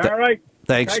 buddy. All right.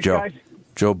 Thanks, Joe. Guys.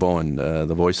 Joe Bowen,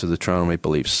 the voice of the Toronto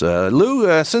Maple Leafs.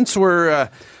 Lou, since we're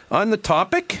on the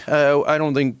topic, I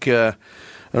don't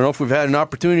know if we've had an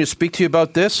opportunity to speak to you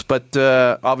about this, but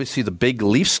obviously the big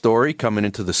Leaf story coming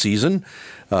into the season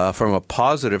from a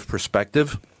positive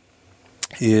perspective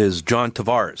is John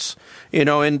Tavares.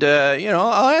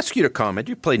 I'll ask you to comment.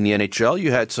 You played in the NHL.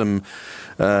 You had some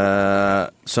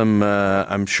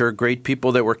I'm sure, great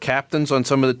people that were captains on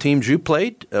some of the teams you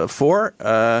played for.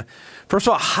 First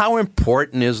of all, how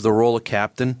important is the role of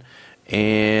captain?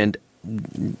 And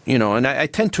and I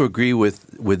tend to agree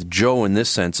with Joe in this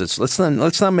sense. It's let's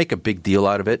not make a big deal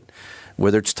out of it.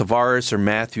 Whether it's Tavares or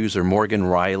Matthews or Morgan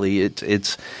Riley,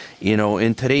 it's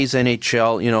in today's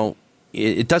NHL,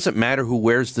 it doesn't matter who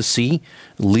wears the C.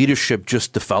 Leadership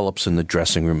just develops in the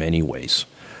dressing room anyways.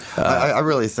 I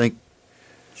really think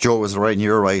Joe was right, and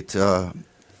you're right.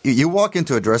 You walk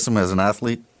into a dressing room as an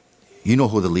athlete, you know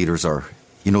who the leaders are.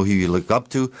 You know who you look up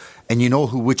to, and you know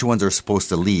which ones are supposed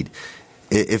to lead.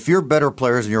 If you're better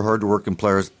players and you're hard-working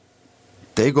players,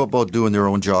 they go about doing their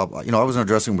own job. I was in a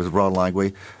dressing room with Rod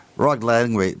Langway. Rod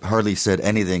Langway hardly said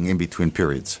anything in between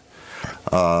periods.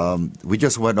 We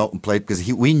just went out and played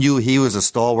because we knew he was a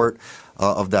stalwart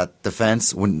of that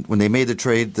defense. When they made the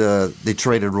trade, they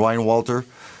traded Ryan Walter,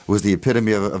 who was the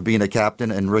epitome of being a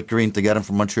captain, and Rick Green to get him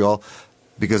from Montreal,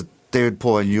 because David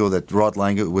Poile knew that Rod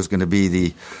Langway was going to be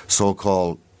the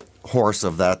so-called horse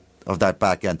of that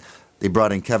back end. They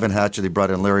brought in Kevin Hatcher, they brought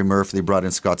in Larry Murphy, they brought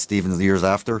in Scott Stevens the years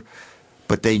after,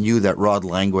 but they knew that Rod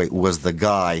Langway was the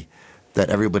guy that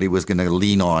everybody was going to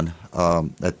lean on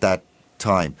at that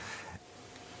time.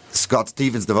 Scott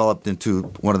Stevens developed into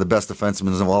one of the best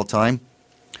defensemen of all time,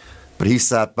 but he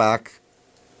sat back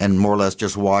and more or less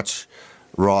just watched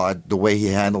Rod, the way he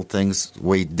handled things, the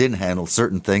way he didn't handle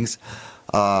certain things.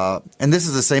 And this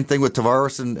is the same thing with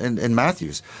Tavares and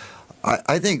Matthews.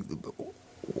 I think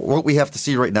what we have to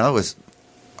see right now is,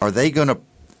 are they going to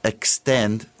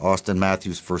extend Austin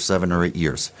Matthews for 7 or 8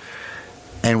 years?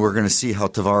 And we're going to see how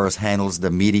Tavares handles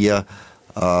the media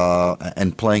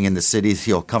and playing in the city,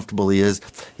 see how comfortable he is.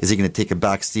 Is he going to take a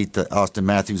back seat to Austin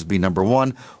Matthews be number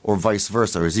one, or vice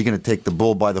versa? Or is he going to take the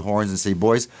bull by the horns and say,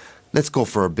 boys, let's go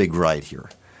for a big ride here?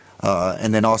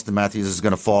 And then Austin Matthews is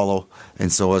going to follow, and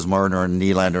so is Marner and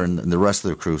Nylander and the rest of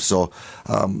the crew. So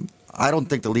I don't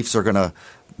think the Leafs are going to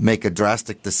make a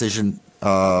drastic decision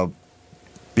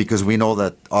because we know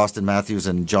that Austin Matthews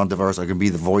and John Tavares are going to be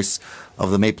the voice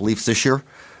of the Maple Leafs this year.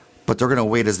 But they're going to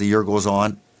wait as the year goes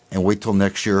on and wait till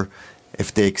next year.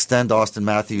 If they extend Austin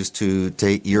Matthews to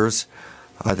 8 years,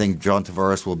 I think John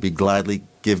Tavares will be gladly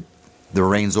give the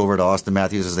reins over to Austin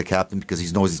Matthews as the captain, because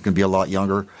he knows he's going to be a lot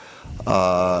younger.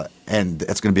 And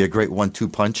it's going to be a great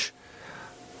 1-2 punch.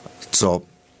 So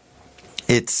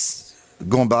it's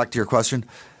going back to your question.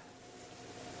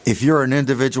 If you're an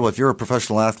individual, if you're a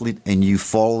professional athlete and you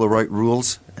follow the right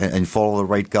rules and follow the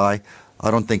right guy, I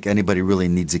don't think anybody really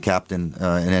needs a captain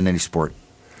in any sport.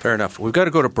 Fair enough. We've got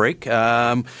to go to break.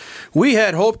 We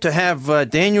had hoped to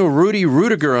have Daniel Rudy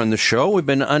Rudiger on the show. We've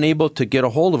been unable to get a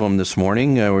hold of him this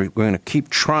morning. We're going to keep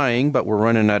trying, but we're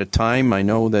running out of time. I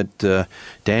know that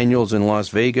Daniel's in Las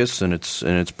Vegas, and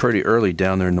it's pretty early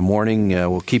down there in the morning.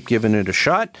 We'll keep giving it a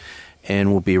shot,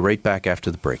 and we'll be right back after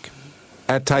the break.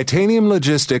 At Titanium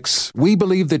Logistics, we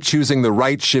believe that choosing the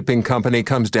right shipping company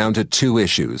comes down to 2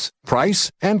 issues: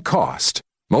 price and cost.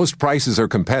 Most prices are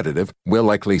competitive, will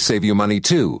likely save you money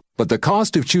too, but the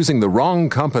cost of choosing the wrong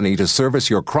company to service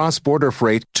your cross-border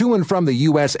freight to and from the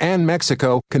U.S. and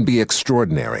Mexico can be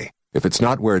extraordinary. If it's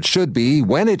not where it should be,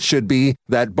 when it should be,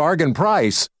 that bargain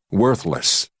price,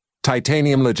 worthless.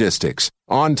 Titanium Logistics.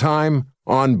 On time,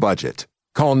 on budget.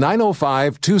 Call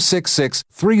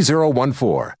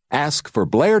 905-266-3014. Ask for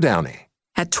Blair Downey.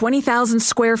 At 20,000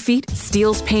 square feet,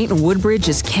 Steele's Paint in Woodbridge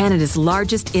is Canada's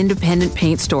largest independent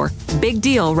paint store. Big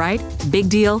deal, right? Big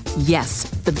deal, yes.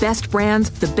 The best brands,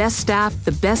 the best staff,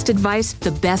 the best advice,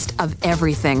 the best of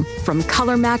everything. From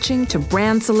color matching to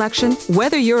brand selection,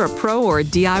 whether you're a pro or a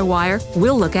DIYer,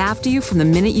 we'll look after you from the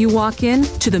minute you walk in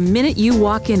to the minute you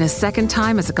walk in a second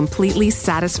time as a completely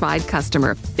satisfied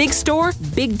customer. Big store,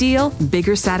 big deal,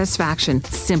 bigger satisfaction.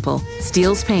 Simple.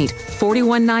 Steele's Paint,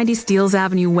 4190 Steeles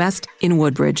Avenue West in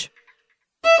Woodbridge.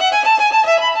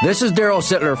 This is Daryl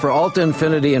Sittler for Alta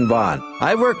Infinity in Vaughan.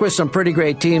 I've worked with some pretty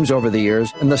great teams over the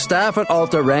years, and the staff at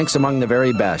Alta ranks among the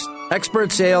very best.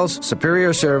 Expert sales,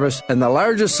 superior service, and the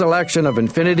largest selection of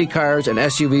Infinity cars and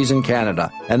SUVs in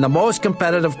Canada, and the most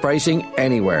competitive pricing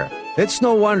anywhere. It's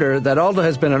no wonder that Alta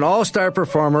has been an all-star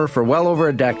performer for well over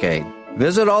a decade.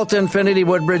 Visit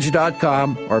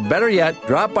AltaInfinityWoodbridge.com, or better yet,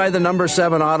 drop by the number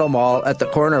 7 Auto Mall at the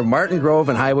corner of Martin Grove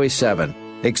and Highway 7.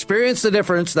 Experience the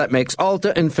difference that makes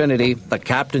Alta Infinity the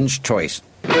captain's choice.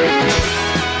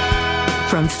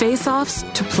 From face-offs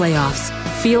to playoffs,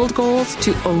 field goals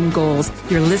to own goals,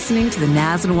 you're listening to the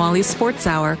Naz and Wally Sports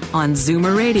Hour on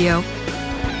Zoomer Radio.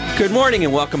 Good morning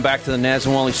and welcome back to the Naz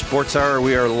and Wally Sports Hour.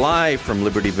 We are live from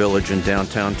Liberty Village in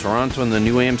downtown Toronto in the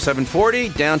new AM 740,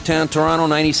 downtown Toronto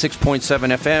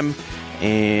 96.7 FM,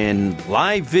 and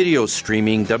live video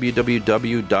streaming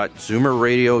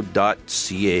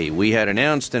www.zoomerradio.ca. We had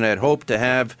announced and had hoped to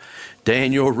have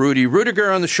Daniel Rudy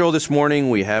Rudiger on the show this morning.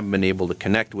 We haven't been able to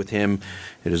connect with him.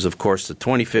 It is, of course, the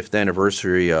 25th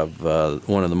anniversary of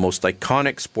one of the most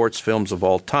iconic sports films of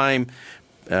all time.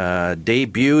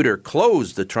 debuted or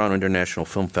closed the Toronto International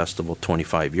Film Festival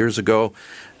 25 years ago.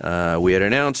 We had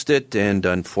announced it, and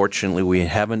unfortunately we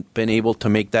haven't been able to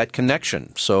make that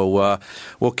connection. So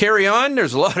we'll carry on.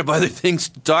 There's a lot of other things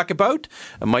to talk about.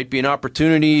 It might be an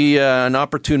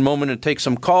opportune moment to take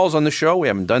some calls on the show. We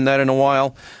haven't done that in a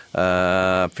while.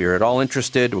 If you're at all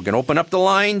interested, we're going to open up the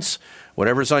lines.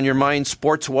 Whatever's on your mind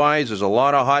sports-wise, there's a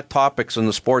lot of hot topics in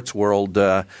the sports world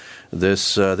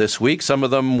this week. Some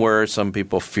of them where some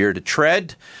people fear to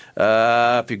tread.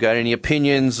 If you've got any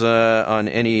opinions on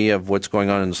any of what's going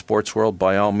on in the sports world,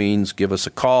 by all means, give us a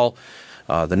call.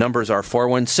 The numbers are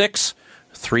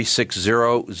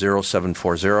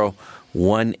 416-360-0740,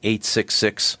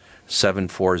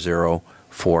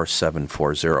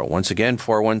 1-866-740-4740. Once again,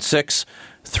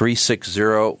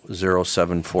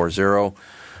 416-360-0740.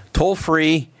 Toll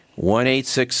free,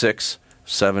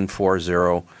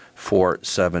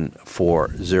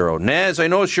 1-866-740-4740. Naz, I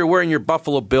notice you're wearing your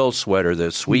Buffalo Bills sweater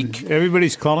this week.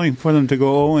 Everybody's calling for them to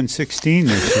go 0-16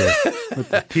 this year.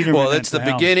 Well, it's the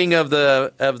beginning of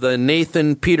the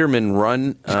Nathan Peterman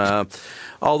run.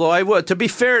 Although I would, to be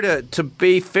fair to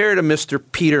Mr.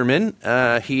 Peterman,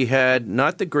 he had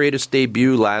not the greatest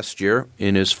debut last year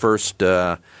in his first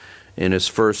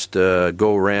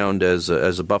go around as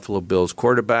a Buffalo Bills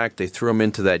quarterback. They threw him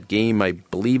into that game. I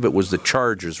believe it was the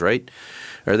Chargers, right?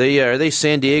 Are they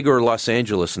San Diego or Los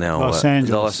Angeles now? Los Angeles.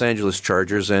 The Los Angeles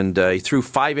Chargers, and he threw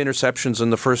 5 interceptions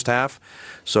in the first half.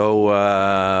 So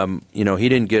he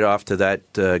didn't get off to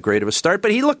that great of a start, but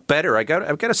he looked better. I've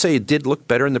got to say, he did look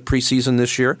better in the preseason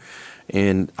this year,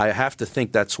 and I have to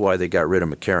think that's why they got rid of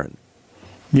McCarron.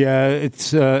 Yeah,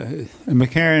 it's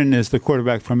McCarron is the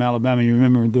quarterback from Alabama. You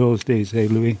remember those days,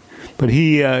 Louis? But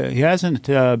he hasn't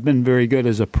been very good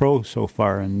as a pro so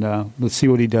far, and let's see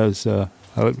what he does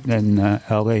out in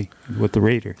L.A. with the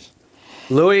Raiders.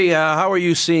 Louis, how are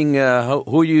you seeing?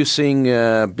 Who are you seeing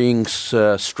being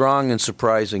strong and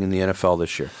surprising in the NFL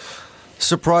this year?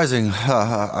 Surprising.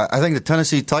 I think the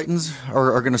Tennessee Titans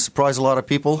are going to surprise a lot of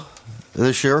people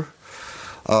this year.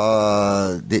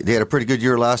 They had a pretty good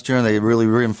year last year, and they really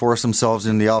reinforced themselves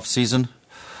in the off season.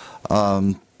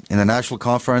 In the National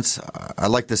Conference, I'd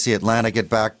like to see Atlanta get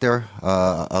back there.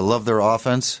 I love their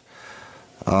offense.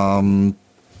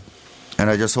 And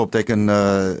I just hope they can,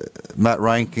 Matt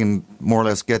Ryan can more or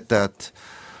less get that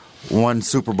one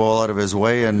Super Bowl out of his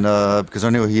way, and because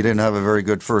I knew he didn't have a very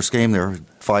good first game there,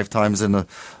 5 times in the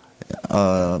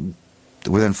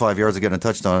within 5 yards of getting a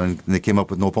touchdown, and they came up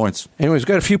with no points. Anyways,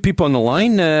 got a few people on the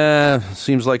line.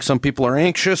 Seems like some people are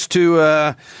anxious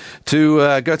to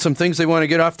got some things they want to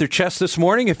get off their chest this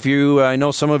morning. I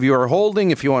know some of you are holding.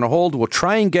 If you want to hold, we'll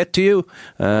try and get to you.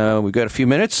 We've got a few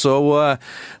minutes, so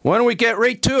why don't we get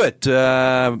right to it?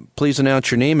 Please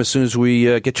announce your name as soon as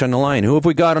we get you on the line. Who have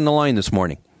we got on the line this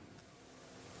morning?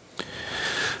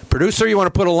 Producer, you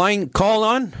want to put a line call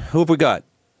on? Who have we got?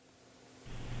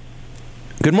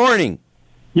 Good morning.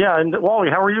 Yeah, and Wally,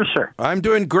 how are you, sir? I'm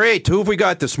doing great. Who have we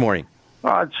got this morning?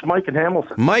 It's Mike in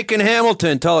Hamilton. Mike in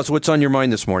Hamilton. Tell us what's on your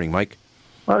mind this morning, Mike.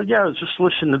 I was just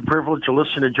the privilege of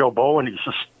listening to Joe Bowen. He's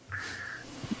just,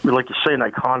 like you say, an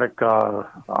iconic,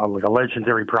 like a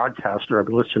legendary broadcaster. I've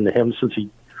been listening to him since he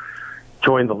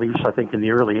joined the Leafs, I think, in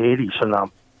the early 80s. And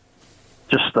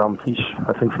he's,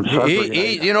 I think, from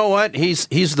Sudbury. You know what? He's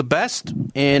the best,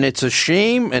 and it's a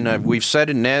shame. And we've said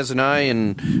it, Naz and I,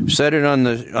 and said it on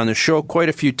the show quite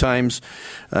a few times.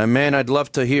 Man, I'd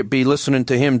love to be listening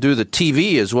to him do the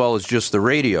TV as well as just the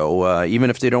radio. Even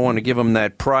if they don't want to give him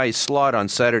that prize slot on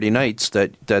Saturday nights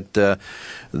that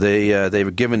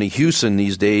they've given to Houston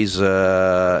these days.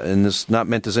 And this is not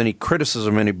meant as any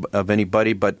criticism of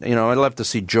anybody, but I'd love to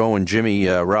see Joe and Jimmy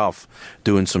Ralph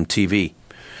doing some TV.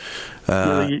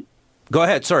 Go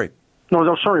ahead. Sorry.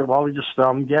 No, sorry. Well, we just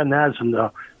Naz and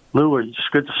Lou, it's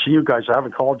just good to see you guys. I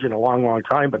haven't called you in a long, long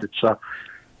time, but it's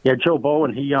Joe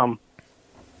Bowen. He I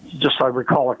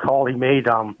recall a call he made.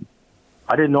 I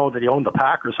didn't know that he owned the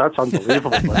Packers. That's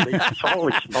unbelievable.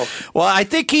 Well, I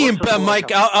think Mike,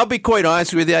 I'll be quite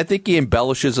honest with you. I think he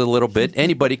embellishes a little bit.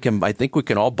 Anybody can. I think we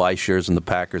can all buy shares in the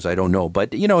Packers. I don't know,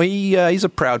 but he's a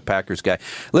proud Packers guy.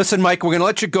 Listen, Mike, we're going to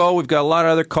let you go. We've got a lot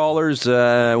of other callers we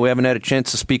haven't had a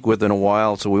chance to speak with in a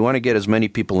while, so we want to get as many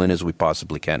people in as we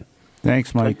possibly can.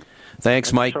 Thanks, Mike.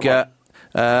 Thanks, Mike.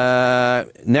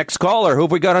 Next caller, who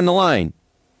have we got on the line?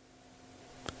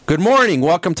 Good morning.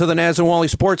 Welcome to the Naz and Wally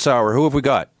Sports Hour. Who have we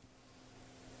got?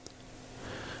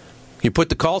 You put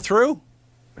the call through?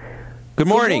 Good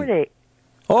morning. Good morning.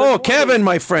 Oh, Good Kevin, morning.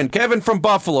 My friend. Kevin from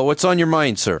Buffalo. What's on your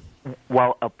mind, sir?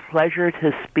 Well, a pleasure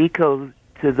to speak to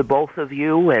to the both of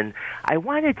you, and I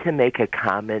wanted to make a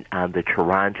comment on the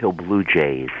Toronto Blue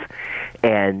Jays.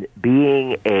 And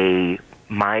being a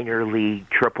minor league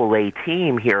AAA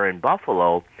team here in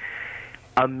Buffalo,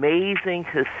 amazing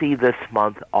to see this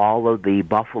month all of the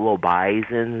Buffalo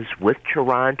Bisons with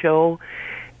Toronto.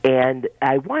 And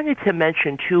I wanted to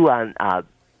mention, too, on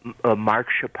Mark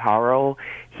Chaparro,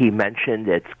 he mentioned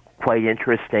it's quite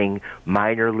interesting,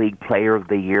 minor league player of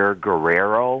the year,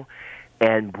 Guerrero.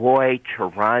 And boy,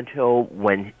 Toronto,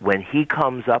 when he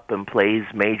comes up and plays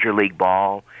Major League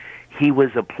Ball, he was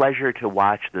a pleasure to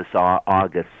watch this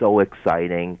August. So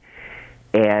exciting.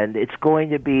 And it's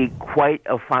going to be quite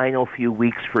a final few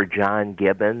weeks for John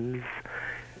Gibbons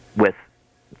with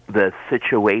the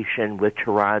situation with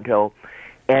Toronto.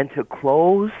 And to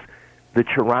close, the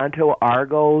Toronto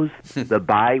Argos, the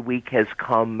bye week has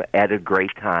come at a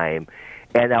great time.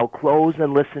 And I'll close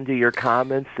and listen to your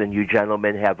comments, and you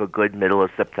gentlemen have a good middle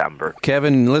of September.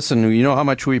 Kevin, listen, you know how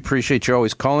much we appreciate you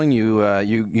always calling.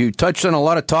 You touched on a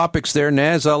lot of topics there,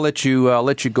 Naz. I'll let you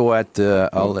go at.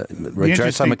 I'll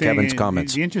address some of Kevin's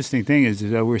comments. The interesting thing is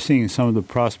that we're seeing some of the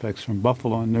prospects from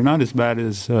Buffalo, and they're not as bad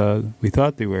as we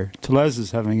thought they were. Tellez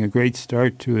is having a great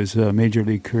start to his major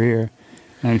league career.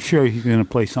 I'm sure he's going to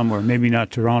play somewhere. Maybe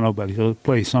not Toronto, but he'll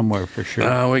play somewhere for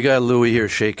sure. We got Louis here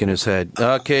shaking his head.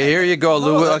 Okay, here you go,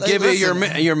 Louis. I'll give you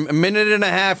your minute and a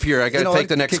half here. I got to take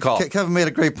the next call. Kevin made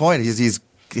a great point. He's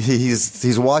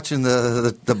watching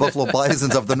the Buffalo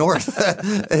Bisons of the North.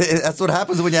 That's what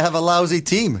happens when you have a lousy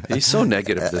team. He's so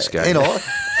negative, this guy.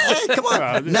 Hey, come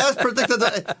on. Naz predicted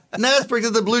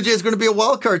the Blue Jays going to be a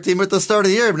wild card team at the start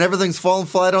of the year, and everything's fallen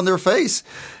flat on their face.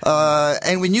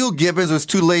 And we knew Gibbons was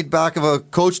too laid back of a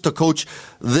coach to coach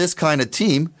this kind of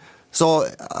team. So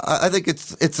I think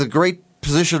it's a great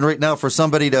position right now for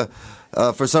somebody to,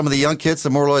 for some of the young kids to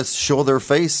more or less show their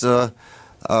face for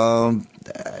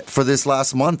this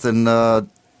last month. And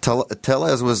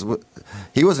Tellez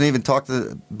he wasn't even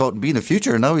talking about being a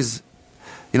future, and now he's.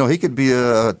 He could be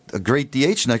a great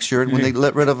DH next year when they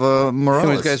let rid of Morales.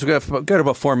 Anyways, guys, we've got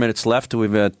about 4 minutes left.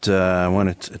 We've got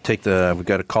we've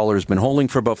got a caller who's been holding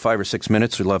for about 5 or 6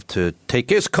 minutes. We'd love to take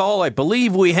his call. I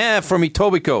believe we have from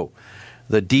Etobicoke,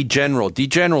 the D General. D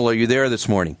General, are you there this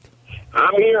morning?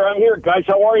 I'm here, guys.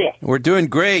 How are you? We're doing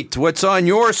great. What's on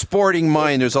your sporting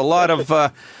mind? There's a lot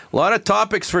of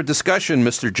topics for discussion,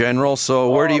 Mr. General. So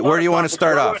where do you want to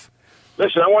start off?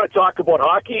 Listen, I want to talk about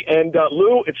hockey, and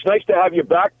Lou, it's nice to have you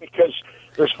back because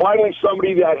there's finally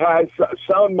somebody that has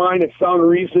sound mind and sound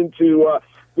reason to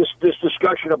this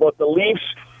discussion about the Leafs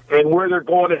and where they're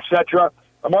going, etc.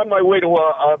 I'm on my way to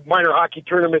a minor hockey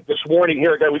tournament this morning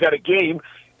here. We got a game,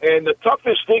 and the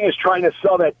toughest thing is trying to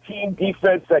sell that team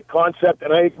defense, that concept,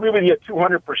 and I agree with you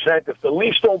 200%. If the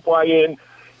Leafs don't buy in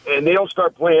and they don't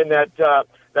start playing that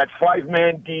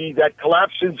five-man D, that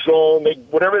collapsing zone,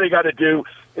 whatever they got to do,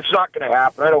 it's not going to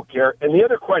happen. I don't care. And the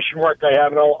other question mark I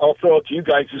have, and I'll throw it to you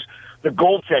guys, is the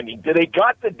goaltending. Do they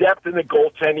got the depth in the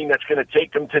goaltending that's going to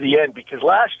take them to the end? Because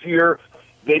last year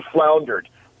they floundered.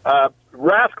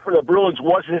 Rask for the Bruins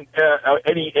wasn't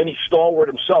any stalwart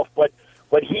himself, but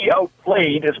he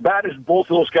outplayed. As bad as both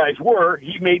of those guys were,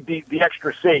 he made the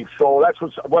extra save. So that's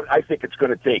what I think it's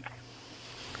going to take.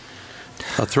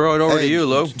 I'll throw it over to you,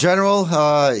 Lou. General,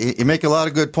 you make a lot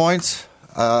of good points.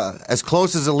 As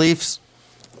close as the Leafs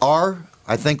are,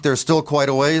 I think they're still quite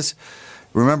a ways.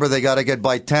 Remember, they got to get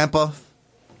by Tampa,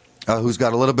 who's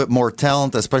got a little bit more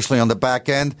talent, especially on the back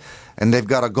end, and they've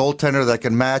got a goaltender that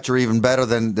can match or even better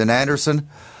than Anderson.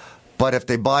 But if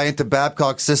they buy into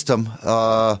Babcock's system,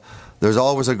 there's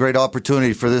always a great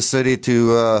opportunity for this city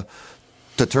to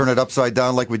turn it upside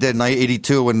down like we did in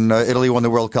 1982 when Italy won the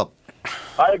World Cup.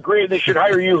 I agree. They should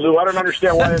hire you, Lou. I don't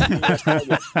understand why.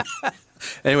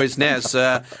 Anyways, Naz,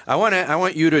 I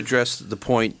want you to address the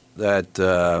point that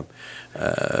the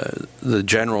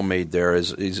general made there.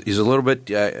 He's a little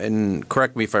bit, and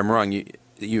correct me if I'm wrong.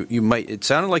 You might. It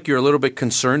sounded like you're a little bit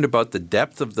concerned about the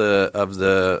depth of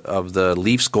the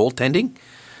Leafs goaltending.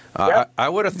 I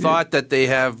would have thought that they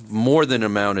have more than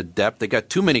amount of depth. They got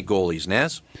too many goalies,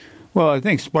 Naz. Well, I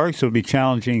think Sparks will be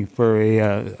challenging for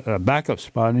a backup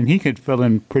spot, and he could fill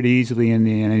in pretty easily in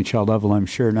the NHL level, I'm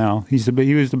sure now. He was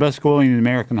the best goalie in the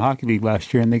American Hockey League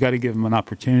last year, and they got to give him an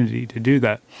opportunity to do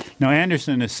that. Now,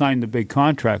 Anderson has signed the big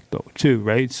contract, though, too,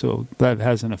 right? So that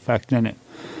has an effect in it.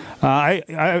 I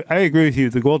agree with you.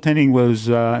 The goaltending was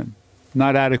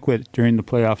not adequate during the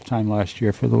playoff time last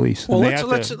year for the Leafs. Well,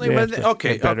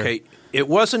 okay. It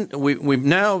wasn't. We've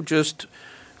now just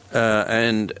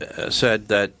said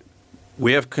that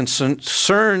we have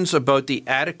concerns about the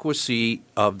adequacy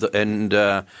of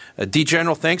the D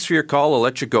General. Thanks for your call. I'll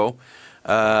let you go.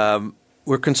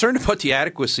 we're concerned about the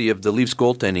adequacy of the Leafs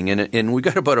goaltending, and we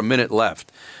got about a minute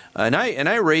left. And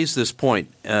I raised this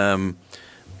point.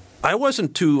 I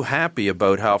wasn't too happy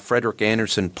about how Frederik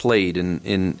Andersen played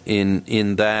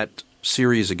in that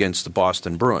series against the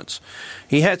Boston Bruins.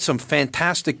 He had some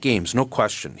fantastic games, no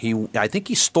question. I think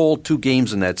he stole 2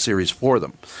 games in that series for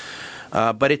them.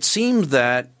 But it seemed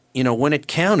that, when it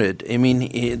counted, I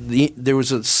mean, there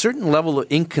was a certain level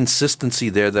of inconsistency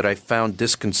there that I found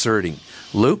disconcerting.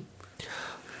 Lou?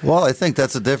 Well, I think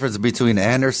that's the difference between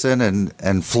Anderson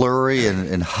and Fleury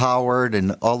and Howard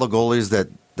and all the goalies that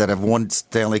have won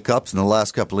Stanley Cups in the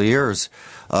last couple of years.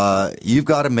 You've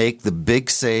got to make the big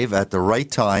save at the right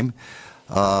time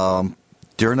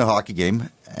during the hockey game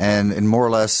and more or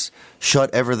less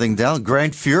shut everything down.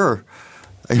 Grant Fuhr,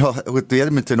 with the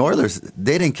Edmonton Oilers,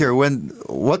 they didn't care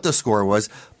what the score was,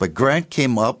 but Grant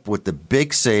came up with the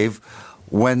big save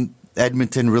when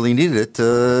Edmonton really needed it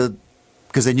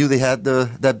because they knew they had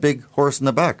that big horse in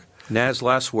the back. Naz,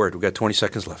 last word. We've got 20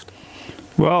 seconds left.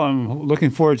 Well, I'm looking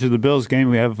forward to the Bills game.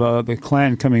 We have the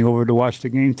Clan coming over to watch the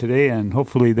game today, and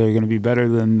hopefully they're going to be better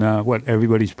than what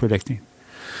everybody's predicting.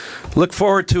 Look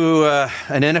forward to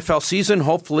an NFL season.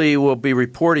 Hopefully we'll be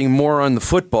reporting more on the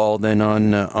football than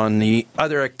on the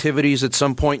other activities at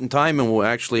some point in time, and we'll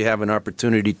actually have an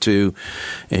opportunity to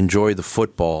enjoy the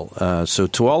football. So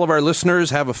to all of our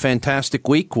listeners, have a fantastic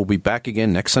week. We'll be back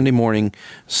again next Sunday morning,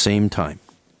 same time.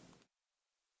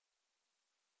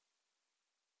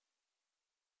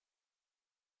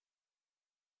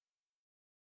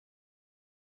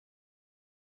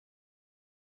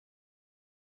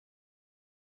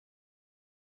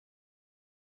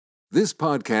 This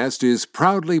podcast is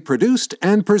proudly produced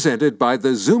and presented by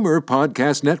the Zoomer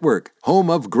Podcast Network, home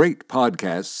of great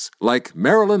podcasts like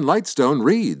Marilyn Lightstone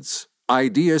Reads,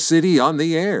 Idea City on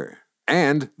the Air,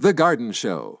 and The Garden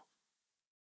Show.